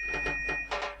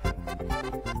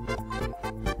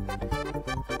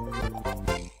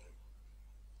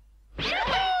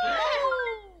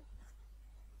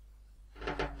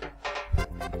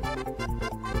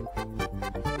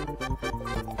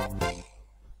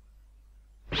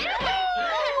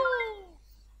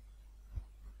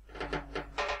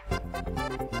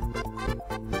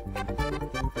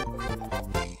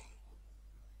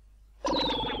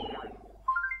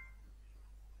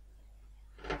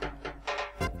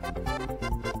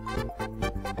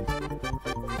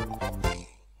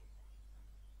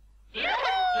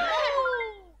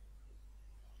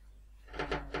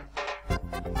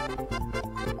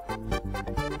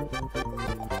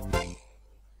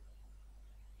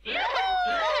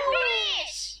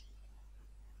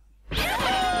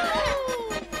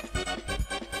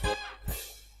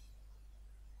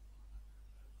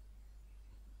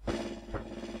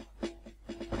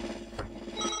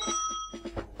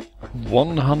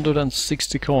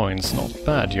 $160 coins, not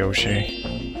bad, Yoshi.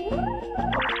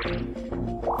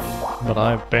 But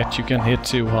I bet you can hit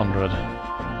 200.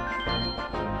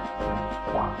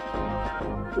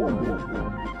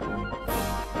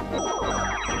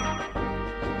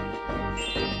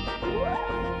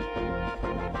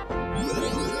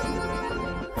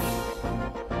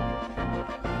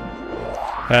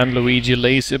 And Luigi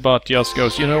Lazybutt just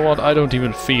goes, you know what, I don't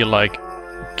even feel like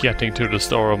getting to the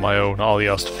store on my own, I'll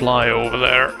just fly over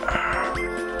there.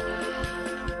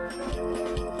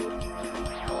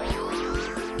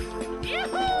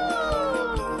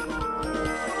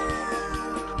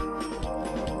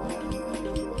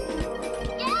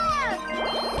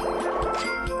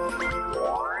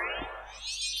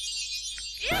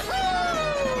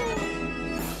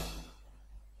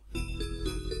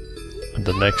 And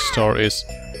the next star is...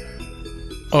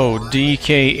 oh,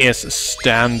 DK is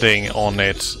standing on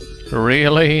it.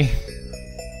 Really?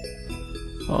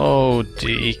 Oh,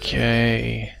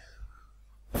 DK.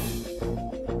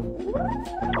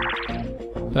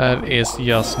 That is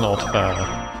just not fair.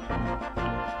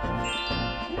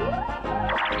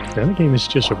 The other game is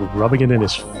just rubbing it in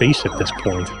his face at this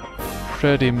point.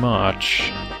 Pretty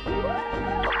much.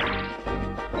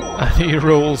 And he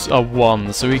rolls a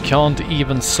 1, so he can't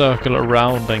even circle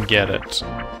around and get it.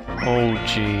 Oh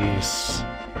jeez.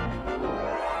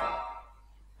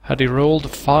 Had he rolled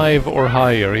 5 or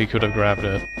higher, he could have grabbed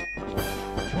it.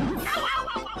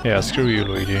 Yeah, screw you,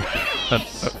 Luigi.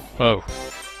 Oh.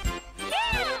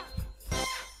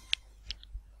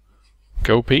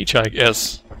 Go Peach, I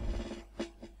guess.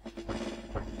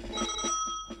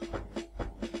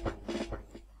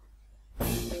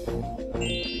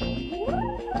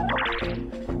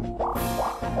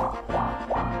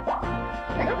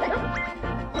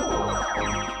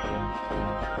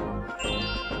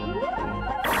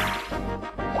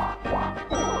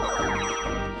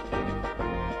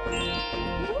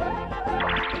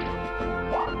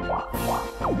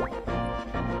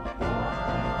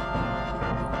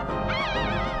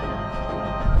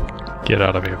 Get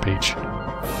out of here, Peach.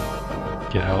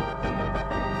 Get out.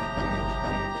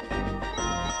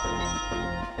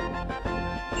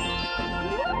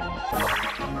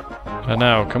 And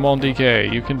now, come on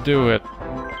DK, you can do it.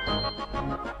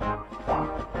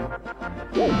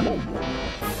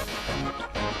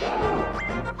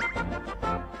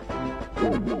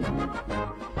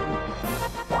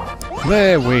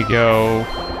 There we go.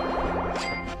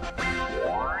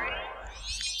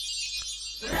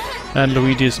 And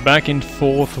Luigi is back in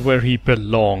 4th where he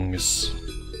belongs.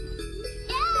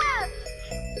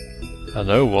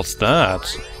 Hello, what's that?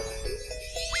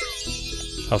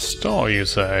 A star, you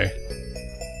say?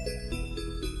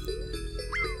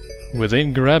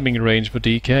 Within grabbing range for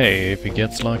DK, if he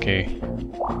gets lucky.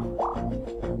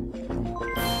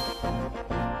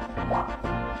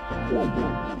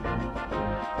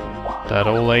 That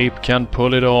old ape can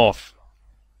pull it off.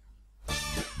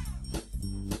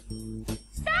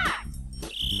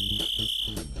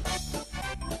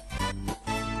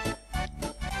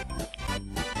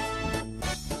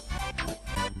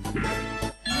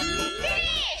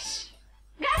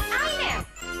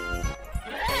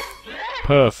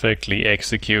 perfectly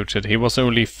executed. He was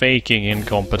only faking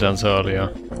incompetence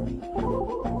earlier.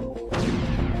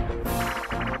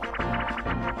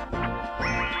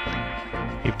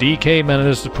 If DK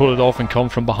manages to pull it off and come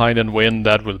from behind and win,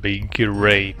 that will be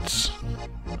great.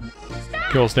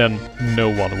 Because then no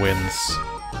one wins.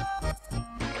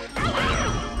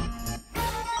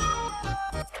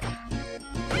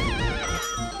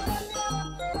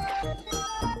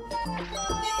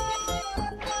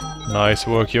 Nice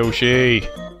work, Yoshi!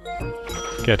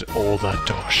 Get all that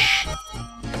dosh.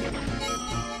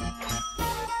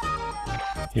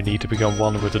 You need to become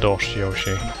one with the dosh,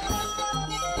 Yoshi.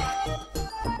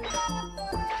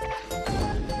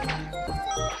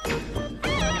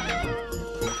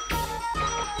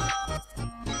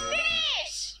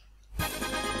 Finish!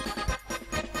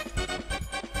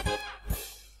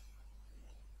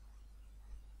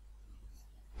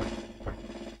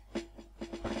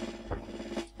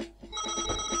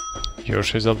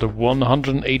 Yoshi's up to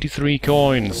 183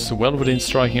 coins, well within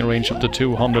striking range of the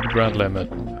 200 grand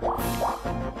limit.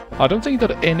 I don't think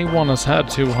that anyone has had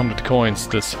 200 coins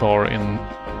this far in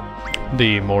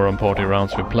the Moron Party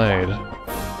rounds we played.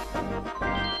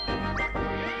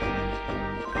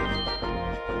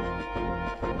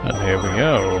 And here we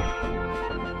go.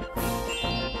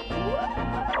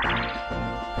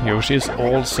 Yoshi's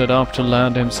all set up to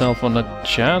land himself on a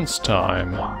chance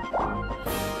time,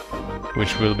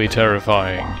 which will be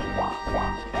terrifying.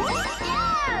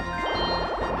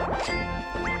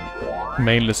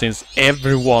 Mainly since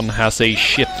everyone has a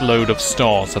shitload of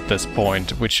stars at this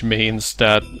point, which means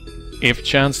that if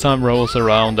chance time rolls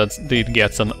around and it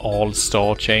gets an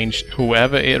all-star change,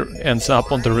 whoever ends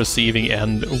up on the receiving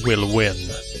end will win.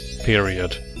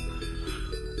 Period.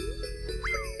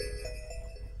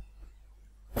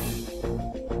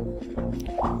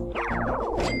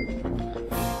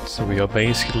 So we are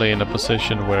basically in a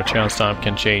position where chance time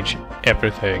can change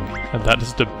everything, and that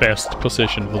is the best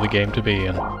position for the game to be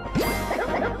in.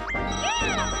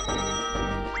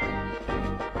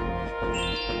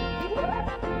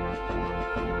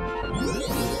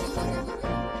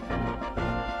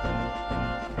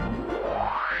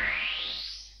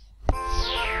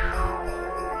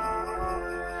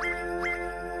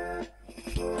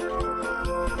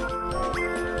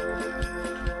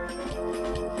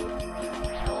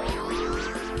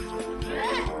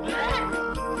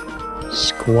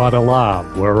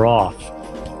 Squad-a-la, we're off.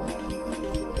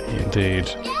 Indeed.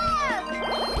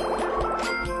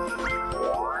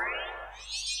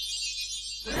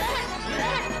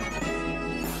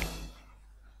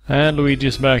 And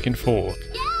Luigi's back and forth.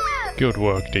 Good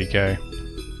work, DK.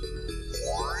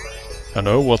 And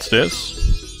oh, what's this?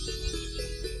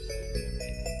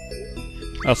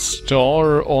 A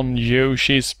star on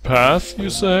Yoshi's path, you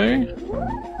say?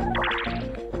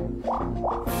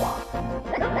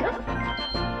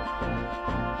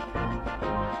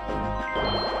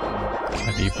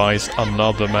 And he buys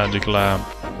another magic lamp.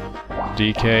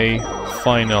 DK,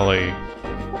 finally.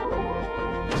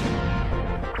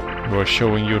 You are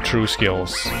showing your true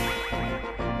skills.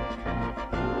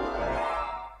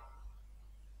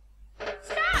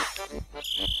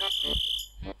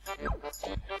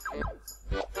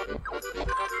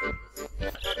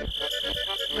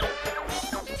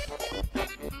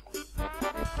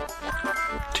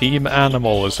 Team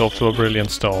Animal is off to a brilliant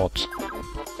start.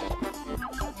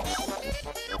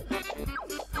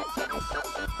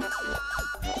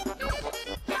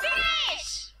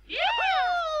 Finish! Yoo-hoo!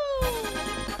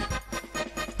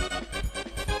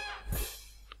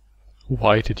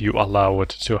 Why did you allow it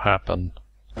to happen?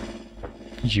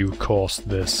 You caused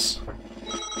this.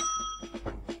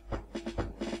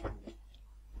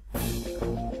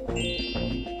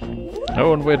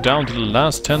 Oh, and we're down to the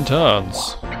last 10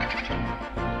 turns.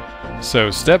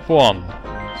 So, step 1.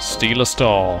 Steal a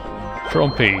star.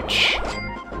 From Peach.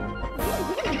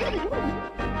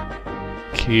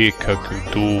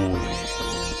 Keikaku-do.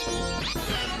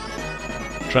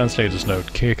 Translator's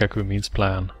note. Keikaku means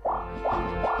plan.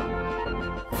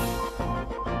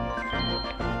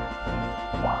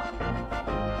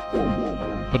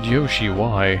 But Yoshi,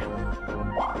 why?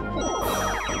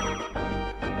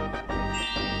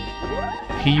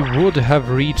 He would have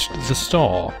reached the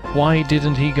star. Why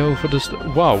didn't he go for the star?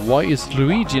 Wow, why is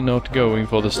Luigi not going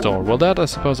for the star? Well, that I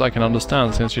suppose I can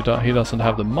understand since he doesn't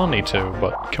have the money to,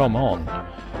 but come on.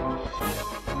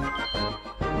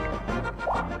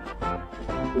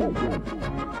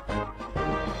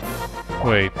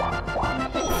 Wait.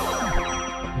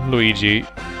 Luigi.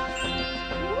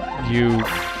 You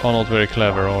are not very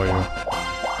clever, are you?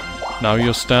 Now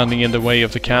you're standing in the way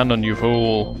of the cannon, you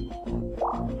fool.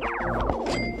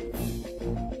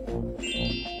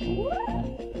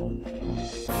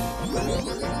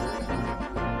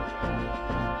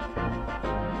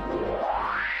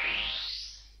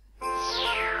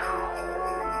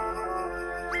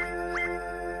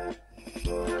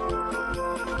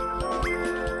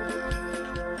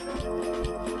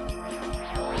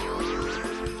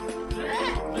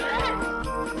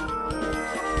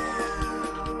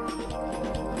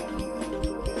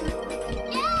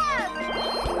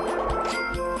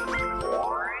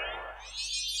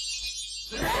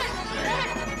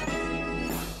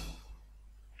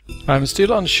 I'm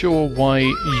still unsure why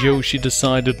Yoshi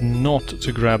decided not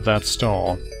to grab that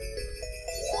star.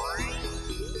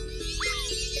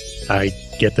 I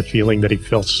get the feeling that he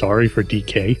felt sorry for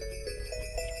DK.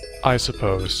 I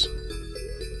suppose.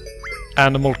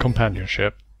 Animal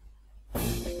companionship.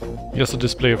 Just a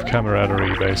display of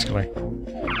camaraderie, basically.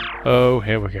 Oh,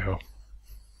 here we go.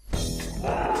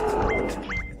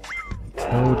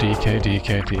 Oh,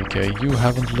 DK, you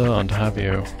haven't learned, have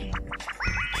you?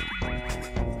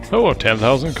 Oh, a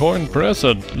 10,000 coin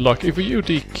present! Lucky for you,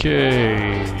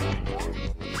 DK!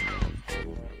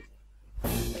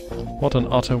 What an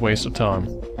utter waste of time.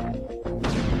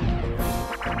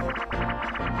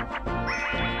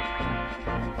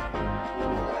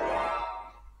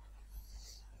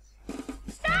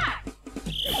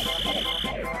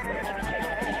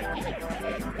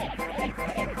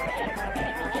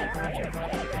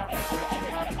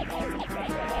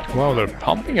 Wow, they're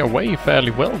pumping away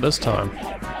fairly well this time.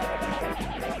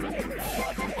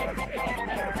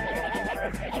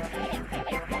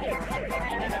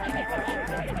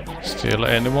 Still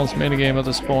anyone's minigame at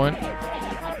this point.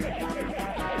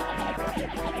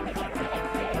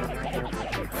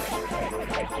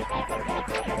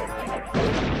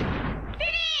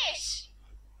 Finish!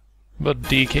 But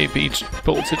DK Beach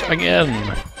pulls it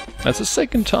again. That's the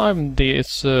second time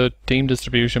this team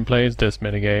distribution plays this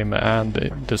minigame, and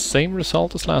the same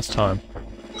result as last time.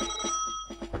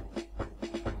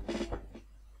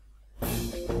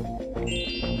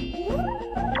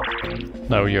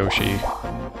 Now Yoshi,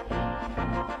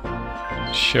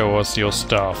 show us your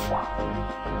stuff.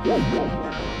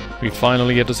 We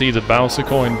finally get to see the Bowser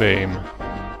coin beam.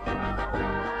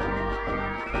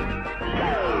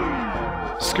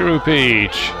 Screw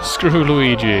Peach, screw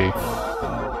Luigi.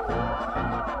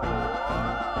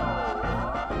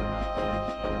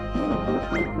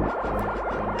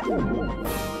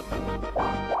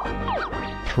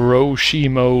 Pro-Shi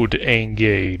mode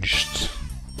engaged.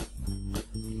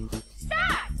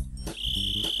 Stop!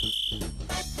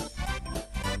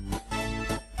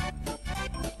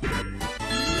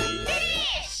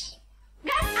 Finish!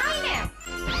 Got item!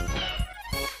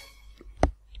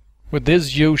 With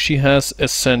this, Yoshi has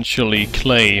essentially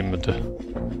claimed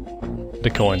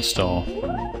the coin star.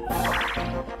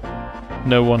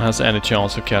 No one has any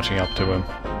chance of catching up to him.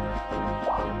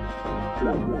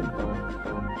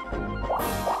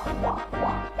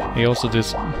 He also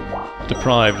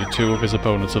deprived two of his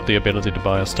opponents of the ability to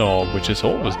buy a star, which is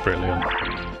always brilliant.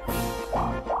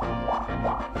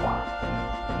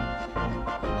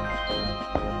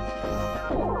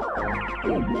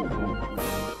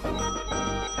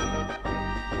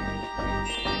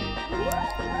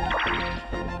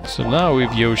 So now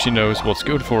if Yoshi knows what's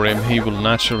good for him, he will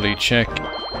naturally check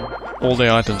all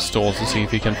the item stores to see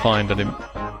if he can find any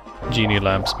genie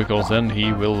lamps, because then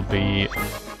he will be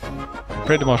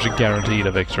pretty much guaranteed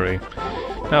a victory.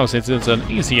 Now, since it's an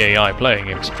easy AI playing,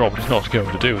 it's probably not going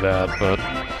to do that, but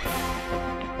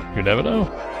you never know.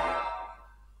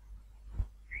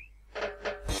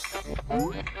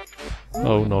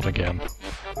 Oh, not again.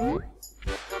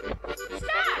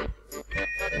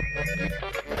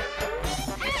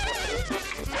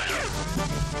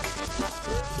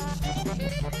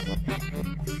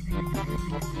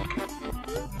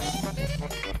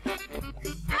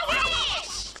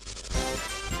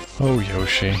 Oh,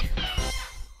 Yoshi.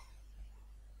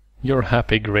 Your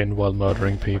happy grin while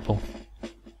murdering people.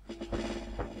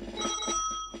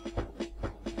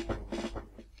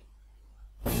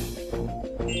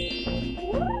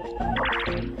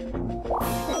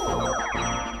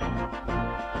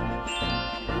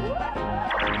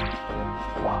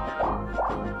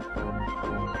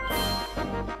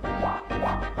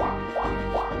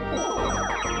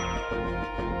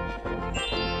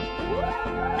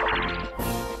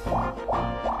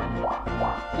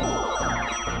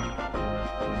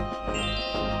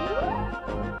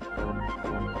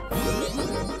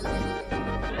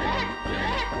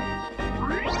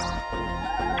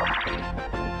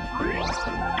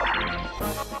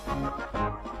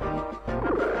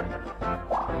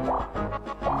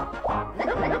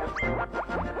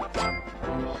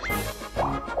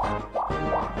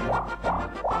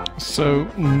 So,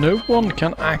 no one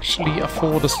can actually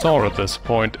afford a star at this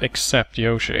point except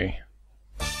Yoshi.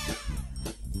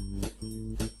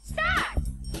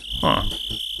 Huh.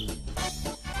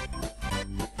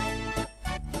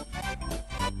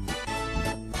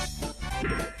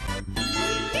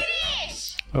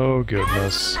 Oh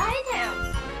goodness.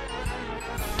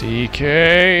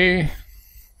 DK!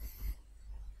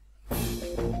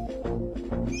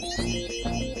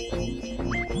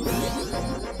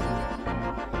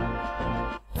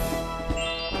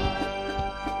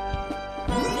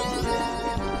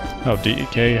 Oh,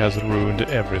 DK has ruined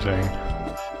everything.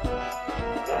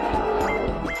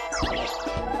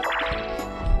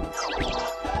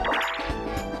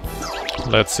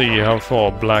 Let's see how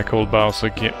far Black Hole Bowser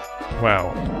get.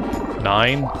 Wow.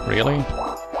 9? Really?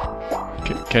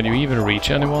 Can you even reach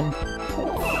anyone?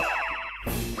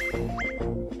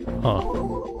 Huh.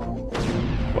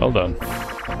 Well done.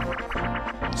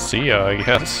 See ya, I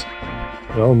guess.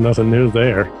 Well, nothing new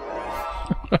there.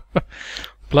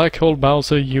 Black Hole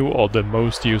Bowser, you are the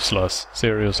most useless.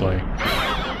 Seriously.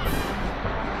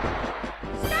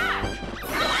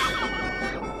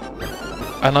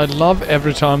 And I love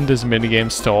every time this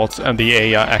minigame starts and the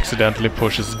AI accidentally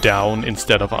pushes down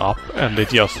instead of up, and it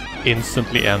just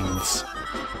instantly ends.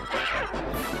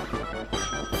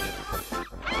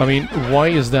 I mean, why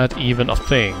is that even a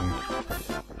thing?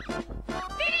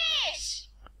 Finish!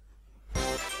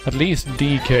 At least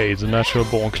DK, the natural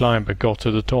born climber, got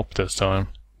to the top this time.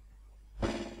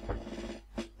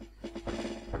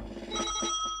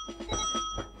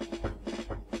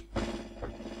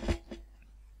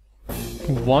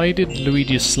 Why did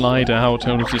Luigi slide out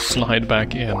only to slide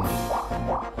back in?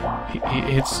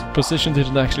 Its position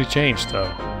didn't actually change though.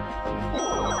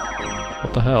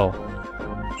 What the hell?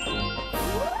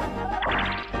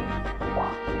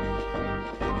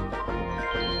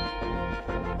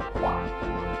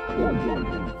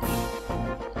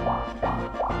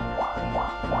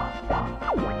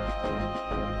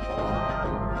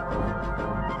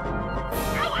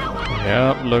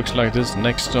 Yeah, looks like this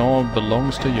next star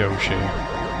belongs to Yoshi.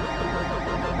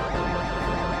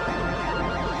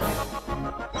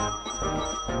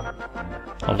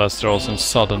 Unless there are some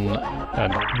sudden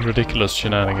and ridiculous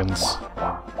shenanigans.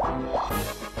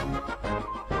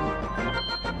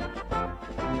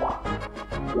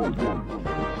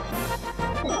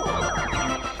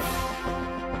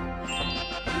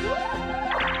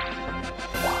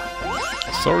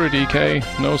 Sorry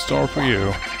DK, no star for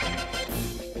you.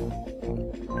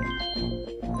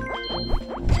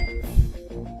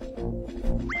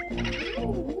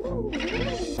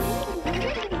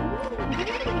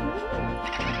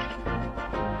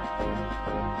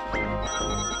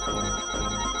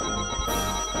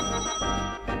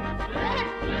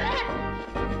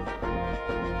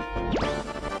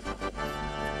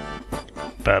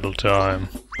 Battle time.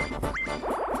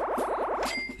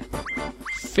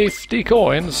 50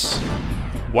 coins?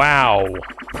 Wow!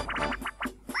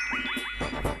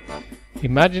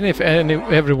 Imagine if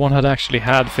everyone had actually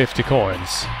had 50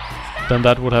 coins. Then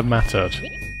that would have mattered.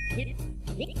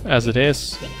 As it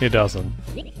is, it doesn't.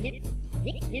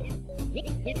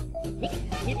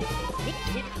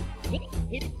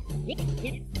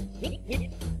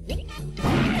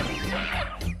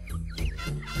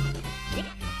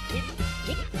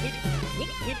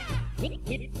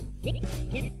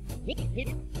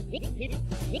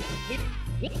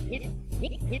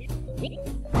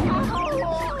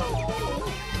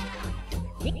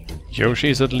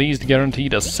 Yoshi's at least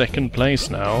guaranteed a second place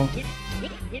now.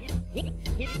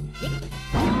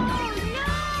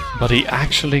 But he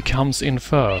actually comes in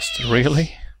first,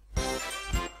 really?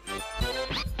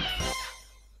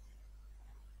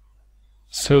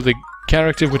 So the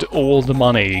character with all the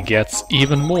money gets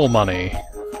even more money.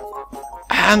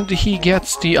 And he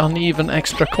gets the uneven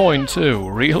extra coin too,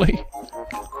 really?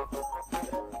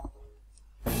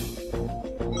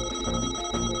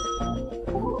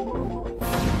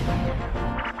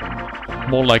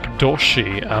 More like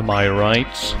Doshi, am I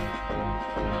right?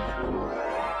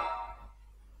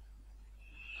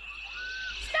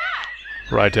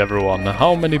 Right everyone,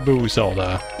 how many boos are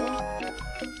there?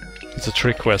 It's a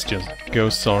trick question.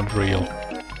 Ghosts aren't real.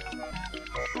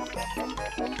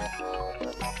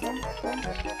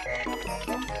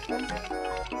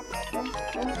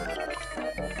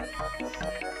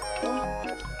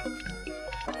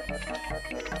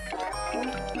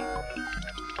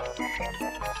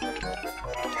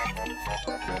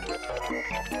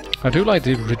 I do like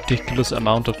the ridiculous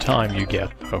amount of time you get,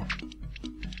 though.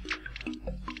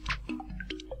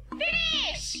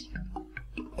 Finish!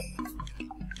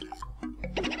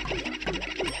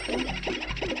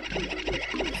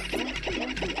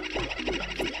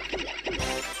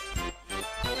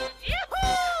 Yoo-hoo!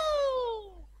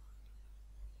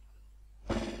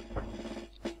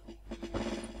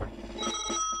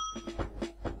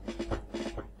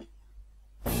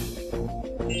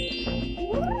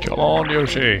 Come on,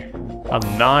 Yoshi! A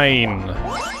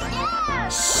 9!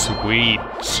 Sweet!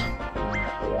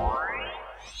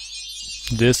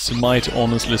 This might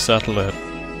honestly settle it.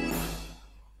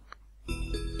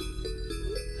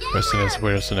 Question is,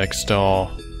 where's the next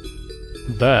star?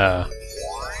 There!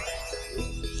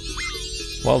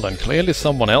 Well then, clearly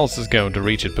someone else is going to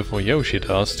reach it before Yoshi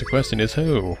does. The question is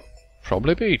who?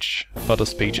 Probably Peach. But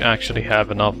does Peach actually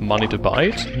have enough money to buy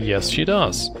it? Yes, she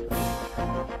does.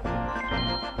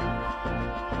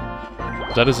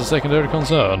 That is a secondary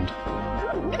concern.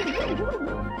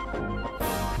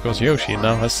 Because Yoshi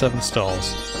now has 7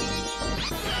 stars.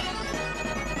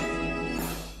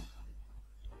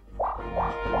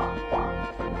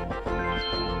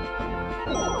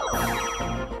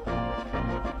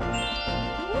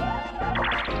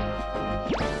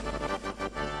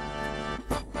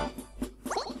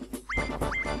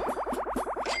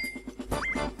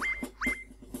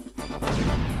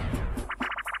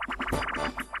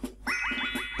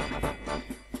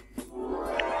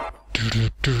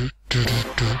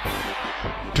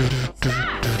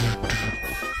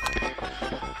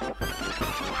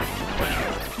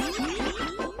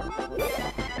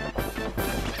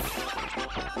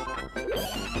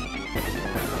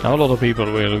 Now a lot of people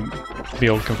will be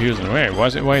all confused. Wait,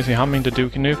 why is he humming the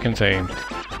Duke Nukem theme?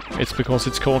 It's because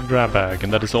it's called Grab Bag,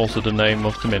 and that is also the name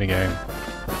of the minigame.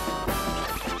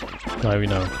 Now we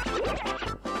know.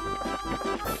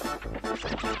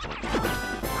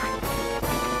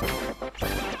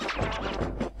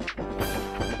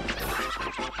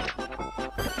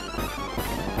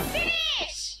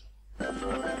 Finish!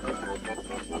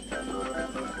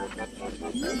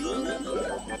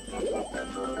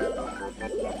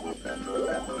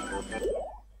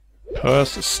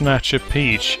 Purse Snatcher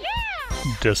Peach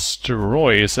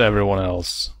destroys everyone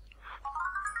else.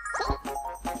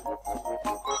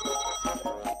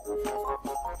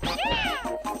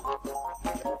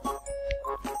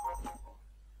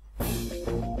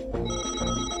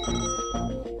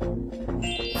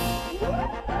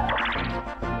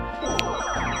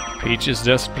 Peach is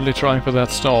desperately trying for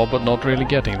that star, but not really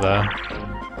getting there.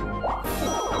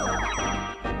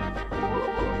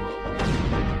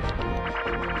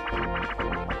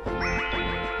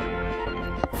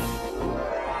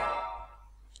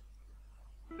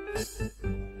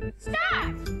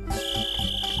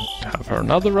 Time for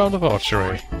another round of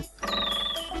archery.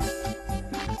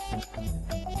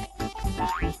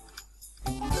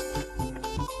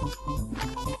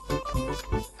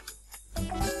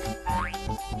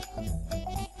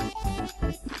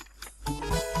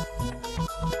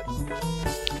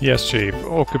 Yes, Chief.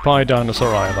 Occupy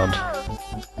Dinosaur Island.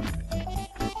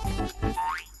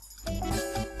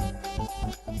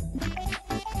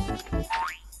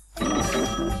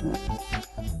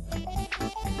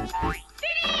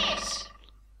 Finish!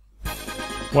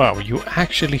 Wow, you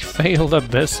actually failed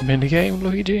at this minigame,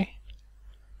 Luigi?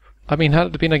 I mean, had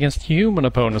it been against human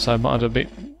opponents, I might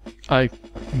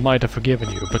have forgiven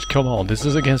you, but come on, this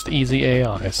is against easy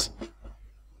AIs.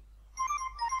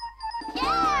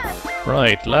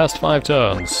 Right, last 5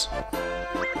 turns.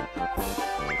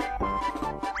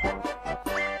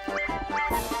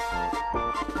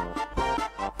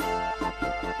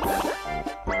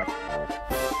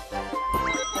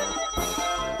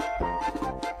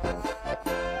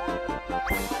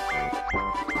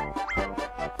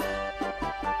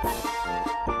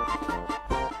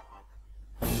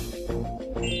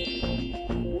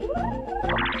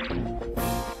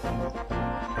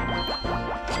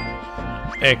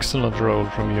 Excellent roll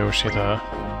from Yoshi there.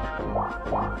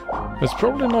 It's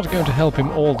probably not going to help him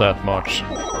all that much,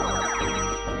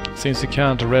 since he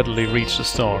can't readily reach the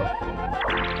star.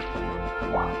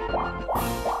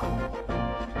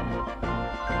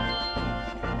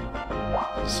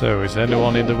 So, is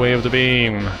anyone in the way of the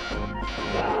beam?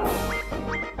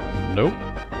 Nope.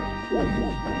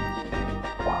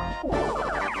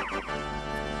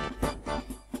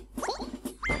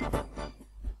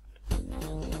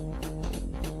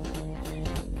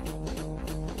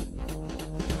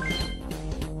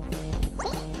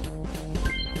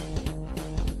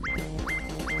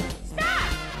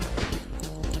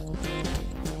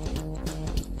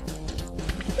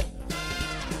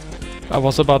 I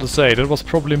was about to say, that was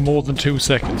probably more than 2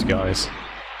 seconds, guys.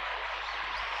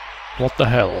 What the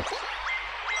hell?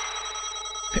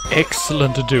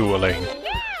 Excellent dueling.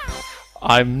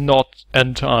 I'm not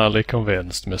entirely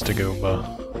convinced, Mr. Goomba.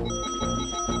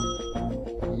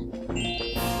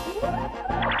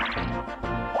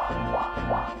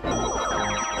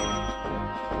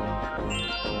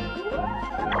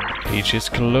 Peach is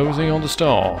closing on the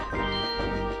star.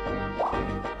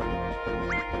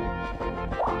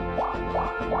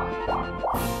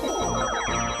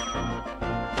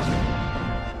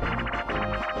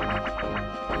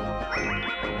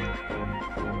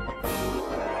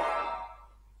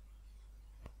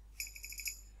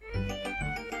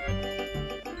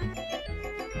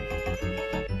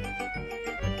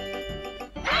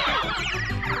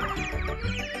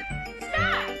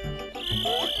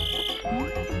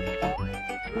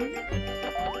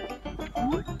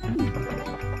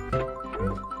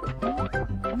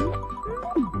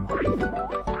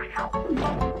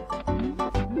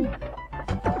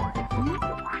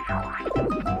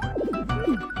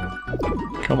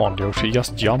 Come on, Yoshi,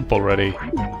 just jump already.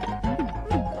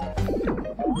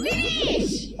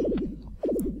 Finish!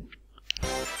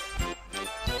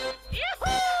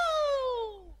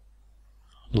 Yoo-hoo!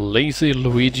 Lazy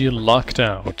Luigi locked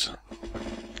out.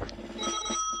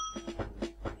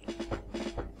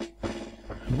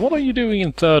 And what are you doing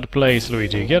in third place,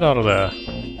 Luigi? Get out of there.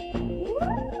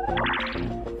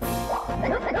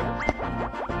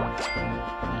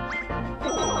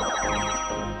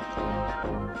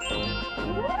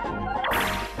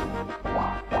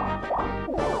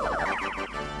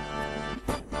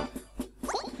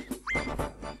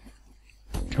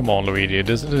 Come on, Luigi,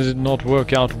 this did not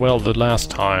work out well the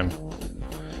last time.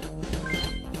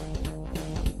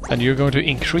 And you're going to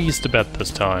increase the bet this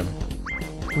time.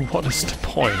 What is the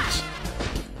point?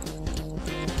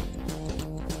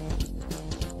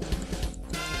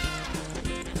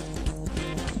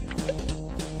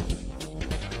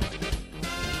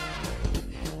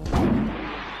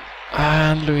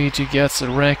 And Luigi gets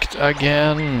wrecked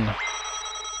again.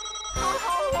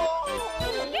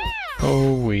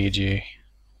 Oh, Luigi.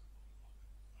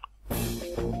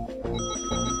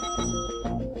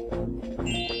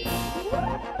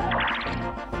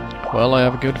 Well, I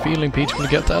have a good feeling Peach will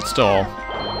get that star.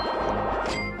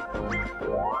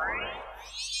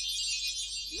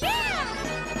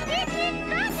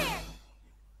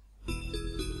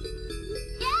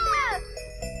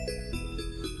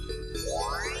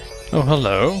 Oh,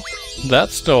 hello. That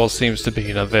star seems to be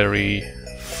in a very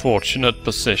fortunate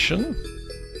position.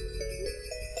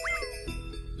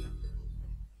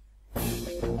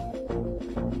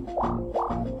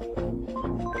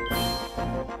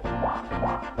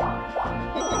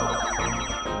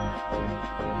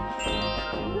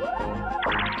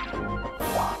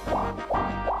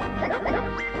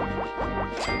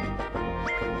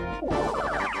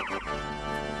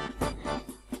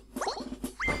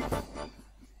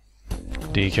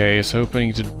 DK is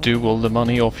hoping to duel the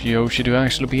money off Yoshi to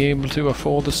actually be able to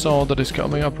afford the star that is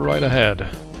coming up right ahead.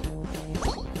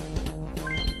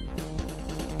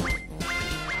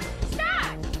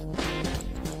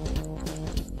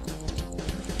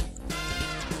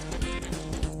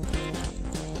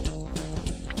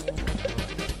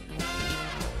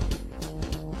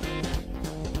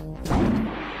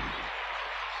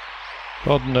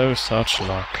 But no such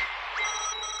luck.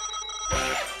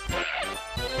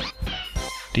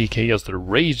 DK just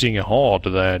raging hard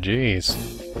there, jeez.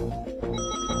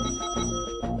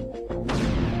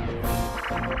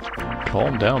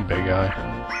 Calm down, big guy.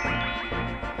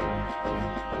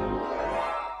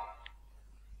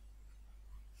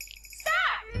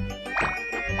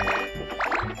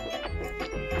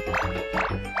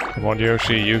 Come on,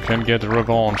 Yoshi, you can get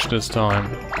revenge this time.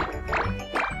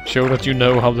 Show that you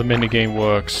know how the minigame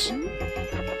works.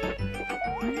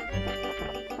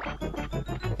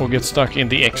 Or get stuck in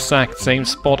the exact same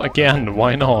spot again,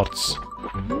 why not?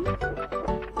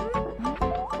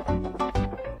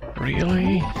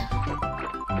 Really?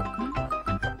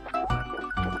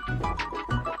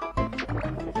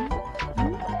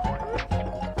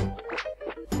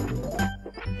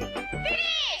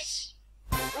 Finish!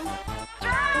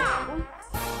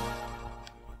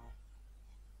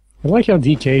 I like how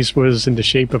DK's was in the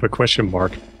shape of a question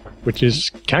mark, which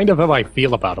is kind of how I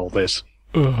feel about all this.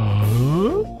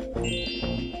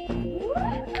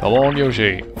 Come on,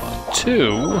 Yoshi.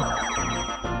 2?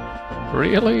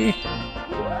 Really?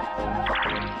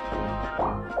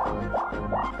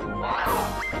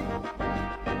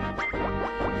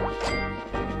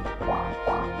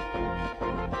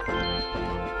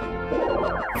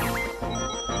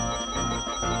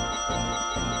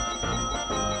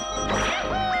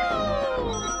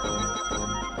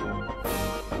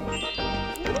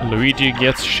 Luigi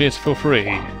gets shit for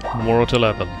free. More at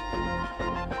 11.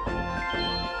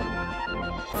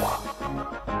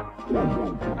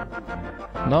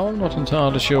 Now I'm not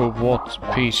entirely sure what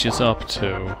Peach is up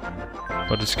to,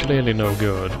 but it's clearly no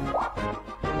good.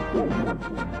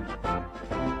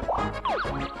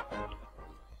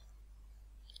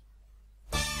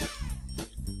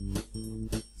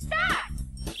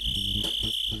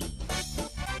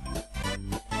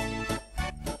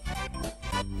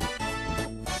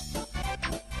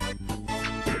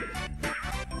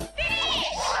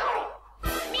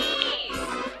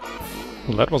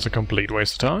 Well, that was a complete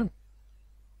waste of time.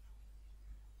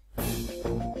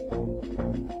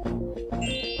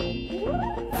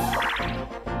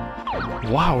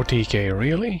 Wow, DK,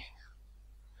 really?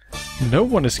 No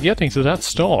one is getting to that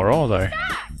star, are they?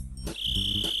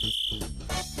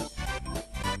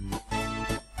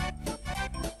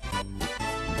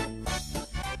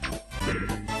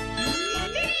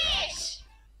 Finish!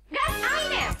 Got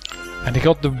item! And he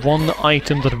got the one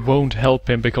item that won't help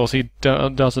him because he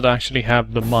doesn't actually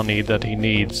have the money that he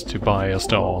needs to buy a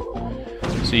star.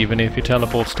 So even if he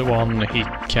teleports to one, he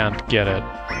can't get it.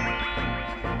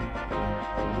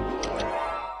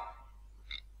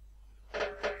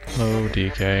 Oh,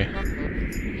 DK.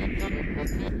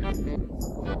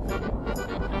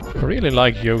 I really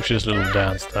like Yoshi's little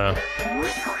dance there.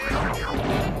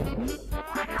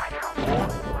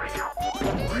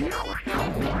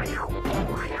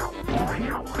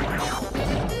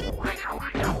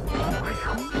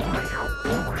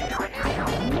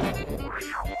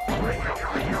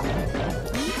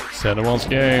 It's anyone's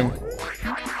game.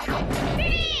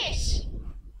 Finish!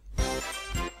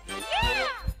 Yeah!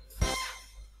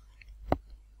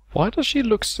 Why does she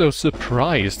look so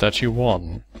surprised that she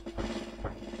won?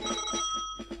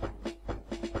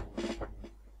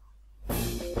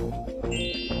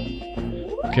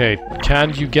 Okay,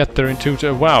 can you get there in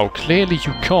 2 Wow, clearly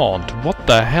you can't. What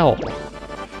the hell?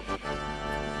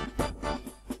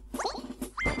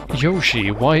 Yoshi,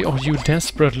 why are you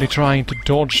desperately trying to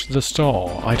dodge the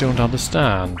star? I don't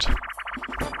understand.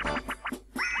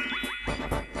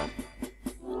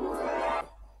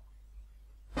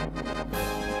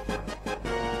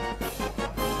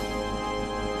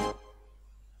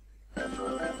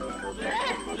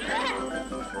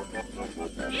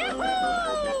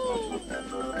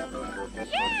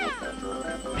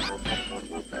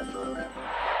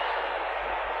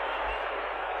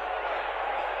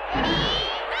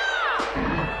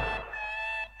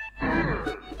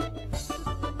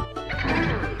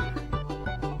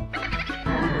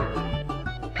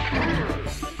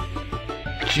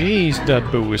 Jeez,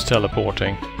 that boo is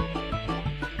teleporting.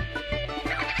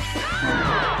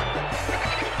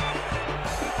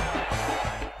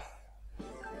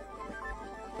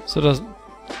 So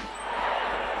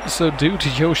due to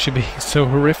Yoshi being so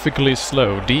horrifically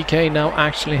slow, DK now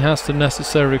actually has the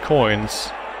necessary coins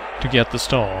to get the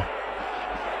star.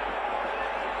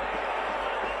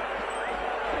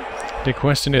 The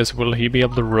question is, will he be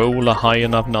able to roll a high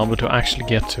enough number to actually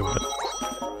get to it?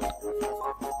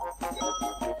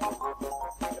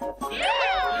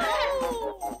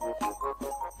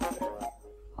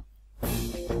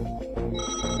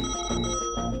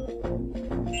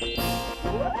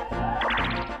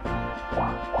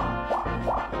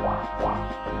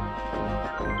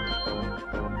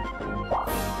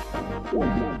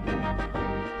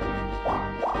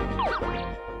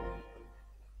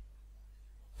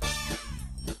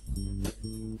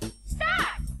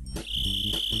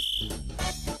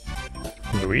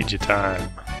 Luigi time.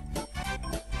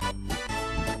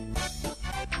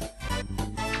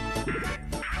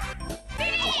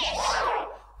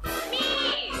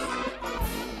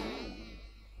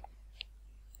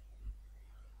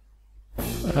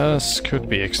 As could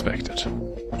be expected.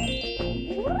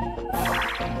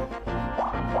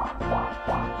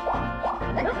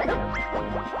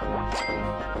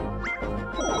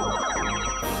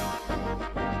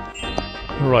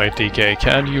 Right, DK,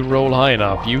 can you roll high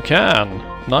enough? You can!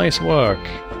 Nice work!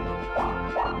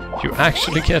 You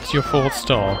actually get your 4th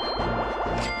star.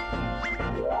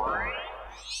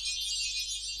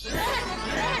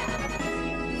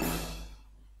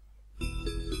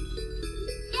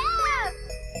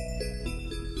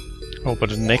 Oh, but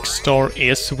the next star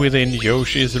is within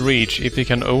Yoshi's reach. If he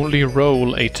can only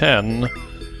roll a 10,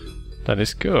 that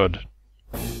is good.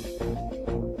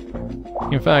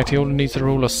 In fact, he only needs to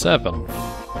roll a 7.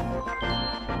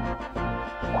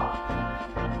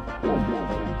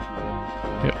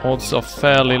 The odds are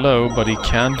fairly low, but he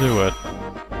can do it.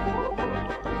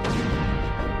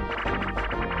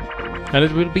 And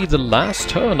it will be the last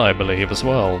turn, I believe, as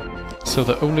well. So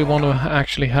the only one who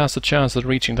actually has a chance at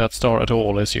reaching that star at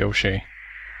all is Yoshi.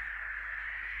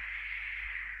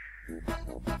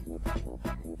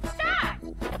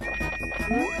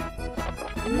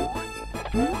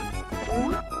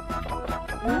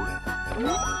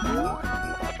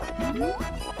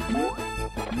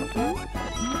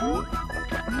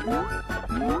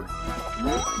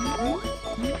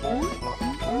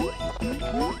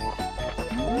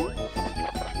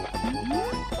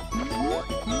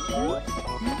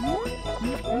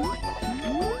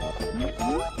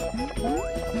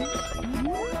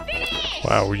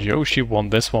 Wow, Yoshi won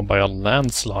this one by a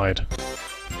landslide.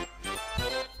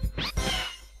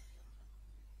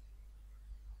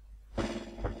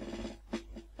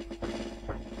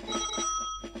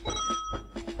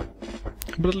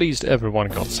 But at least everyone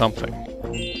got something.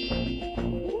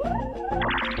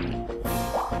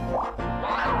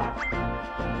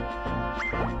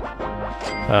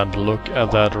 And look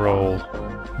at that roll.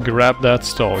 Grab that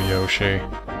star, Yoshi.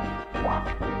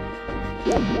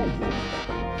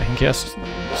 And guess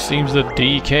seems that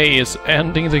DK is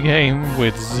ending the game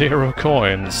with 0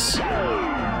 coins.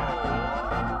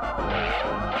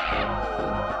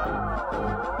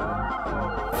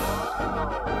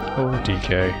 Oh,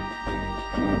 DK.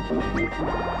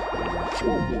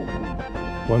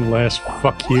 One last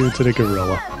fuck you to the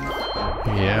gorilla.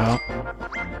 Yeah.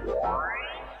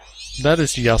 That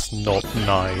is just not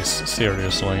nice,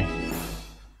 seriously.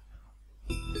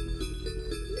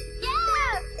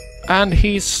 And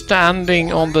he's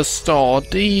standing on the star,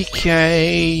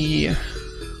 DK!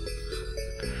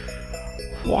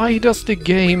 Why does the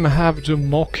game have to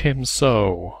mock him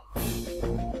so?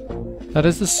 That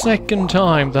is the second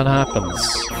time that happens.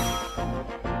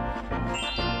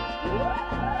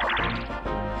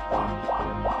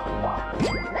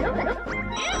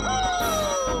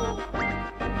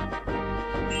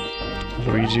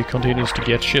 Luigi continues to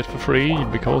get shit for free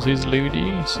because he's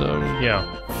Luigi, so yeah.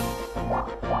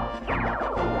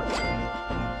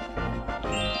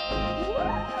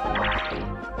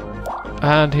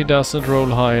 And he doesn't roll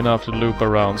high enough to loop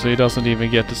around, so he doesn't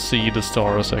even get to see the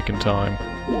star a second time.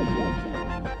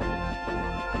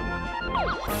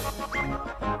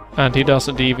 And he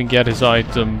doesn't even get his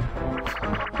item.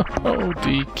 Oh,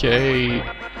 DK.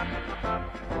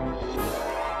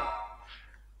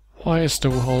 Why is the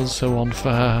world so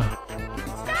unfair?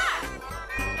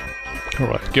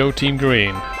 Alright, go Team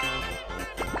Green.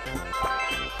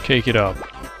 Cake it up.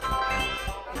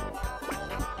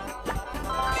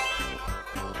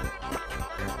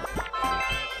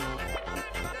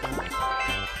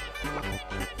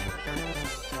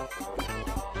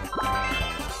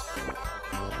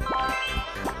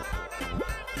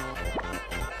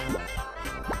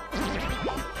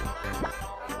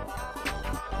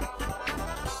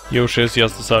 Yoshi has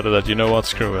just decided that, you know what,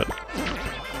 screw it.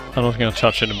 I'm not gonna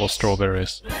touch any more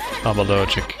strawberries. I'm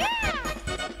allergic.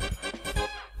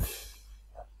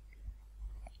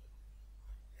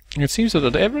 It seems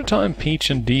that every time Peach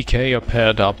and DK are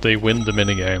paired up, they win the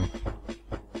minigame.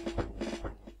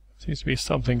 Seems to be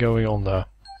something going on there.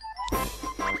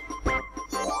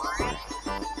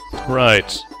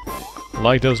 Right.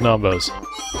 Like those numbers.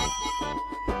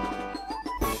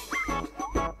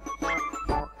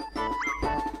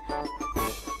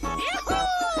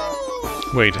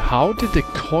 Wait, how did the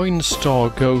coin star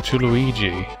go to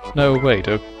Luigi? No, wait,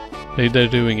 they're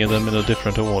doing them in a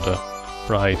different order.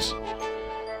 Right.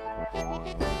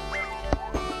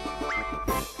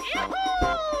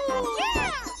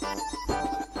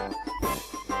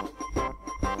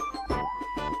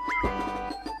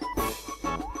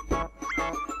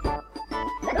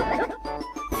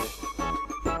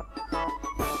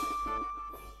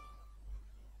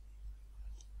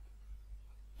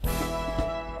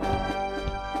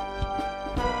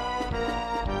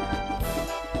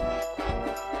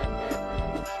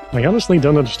 I honestly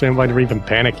don't understand why they're even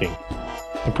panicking.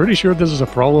 I'm pretty sure this is a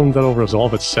problem that'll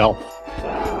resolve itself.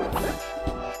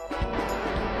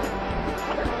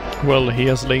 Well, he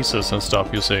has lasers and stuff,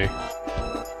 you see.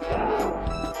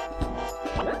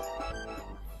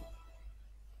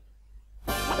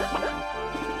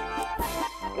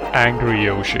 Angry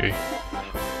Yoshi.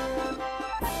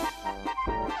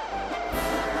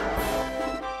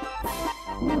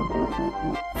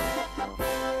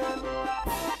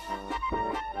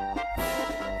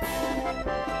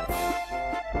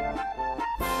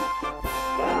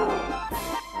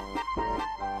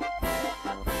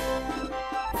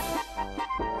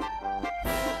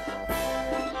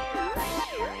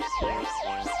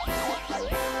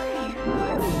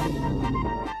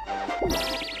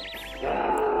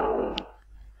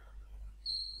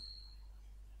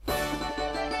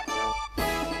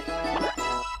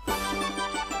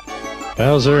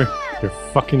 Bowser, you're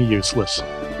fucking useless.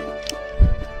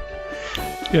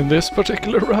 In this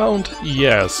particular round,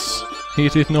 yes. He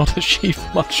did not achieve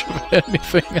much of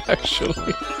anything,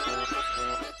 actually.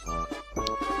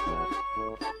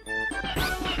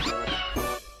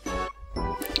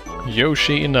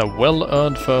 Yoshi in a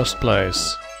well-earned first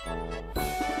place.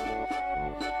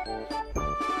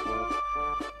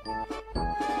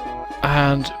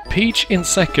 And Peach in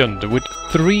second with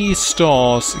 3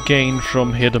 stars gained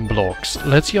from hidden blocks.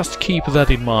 Let's just keep that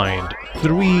in mind.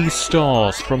 3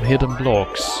 stars from hidden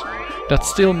blocks. That's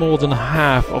still more than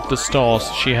half of the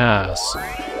stars she has.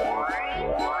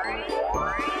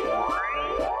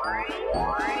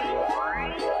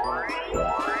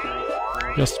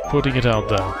 Just putting it out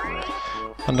there.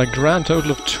 And a grand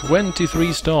total of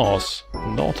 23 stars.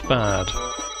 Not bad.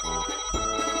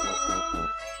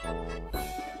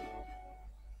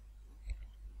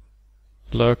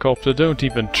 Lurkopter, don't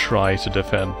even try to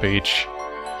defend Peach.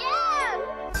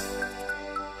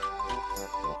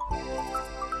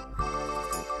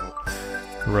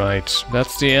 Right,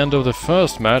 that's the end of the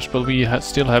first match, but we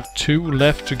still have 2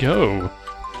 left to go.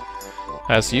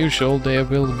 As usual, there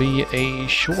will be a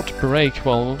short break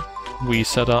while we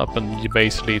set up and you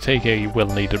basically take a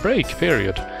well-needed break,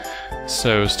 period.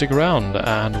 So stick around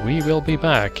and we will be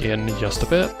back in just a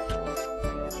bit.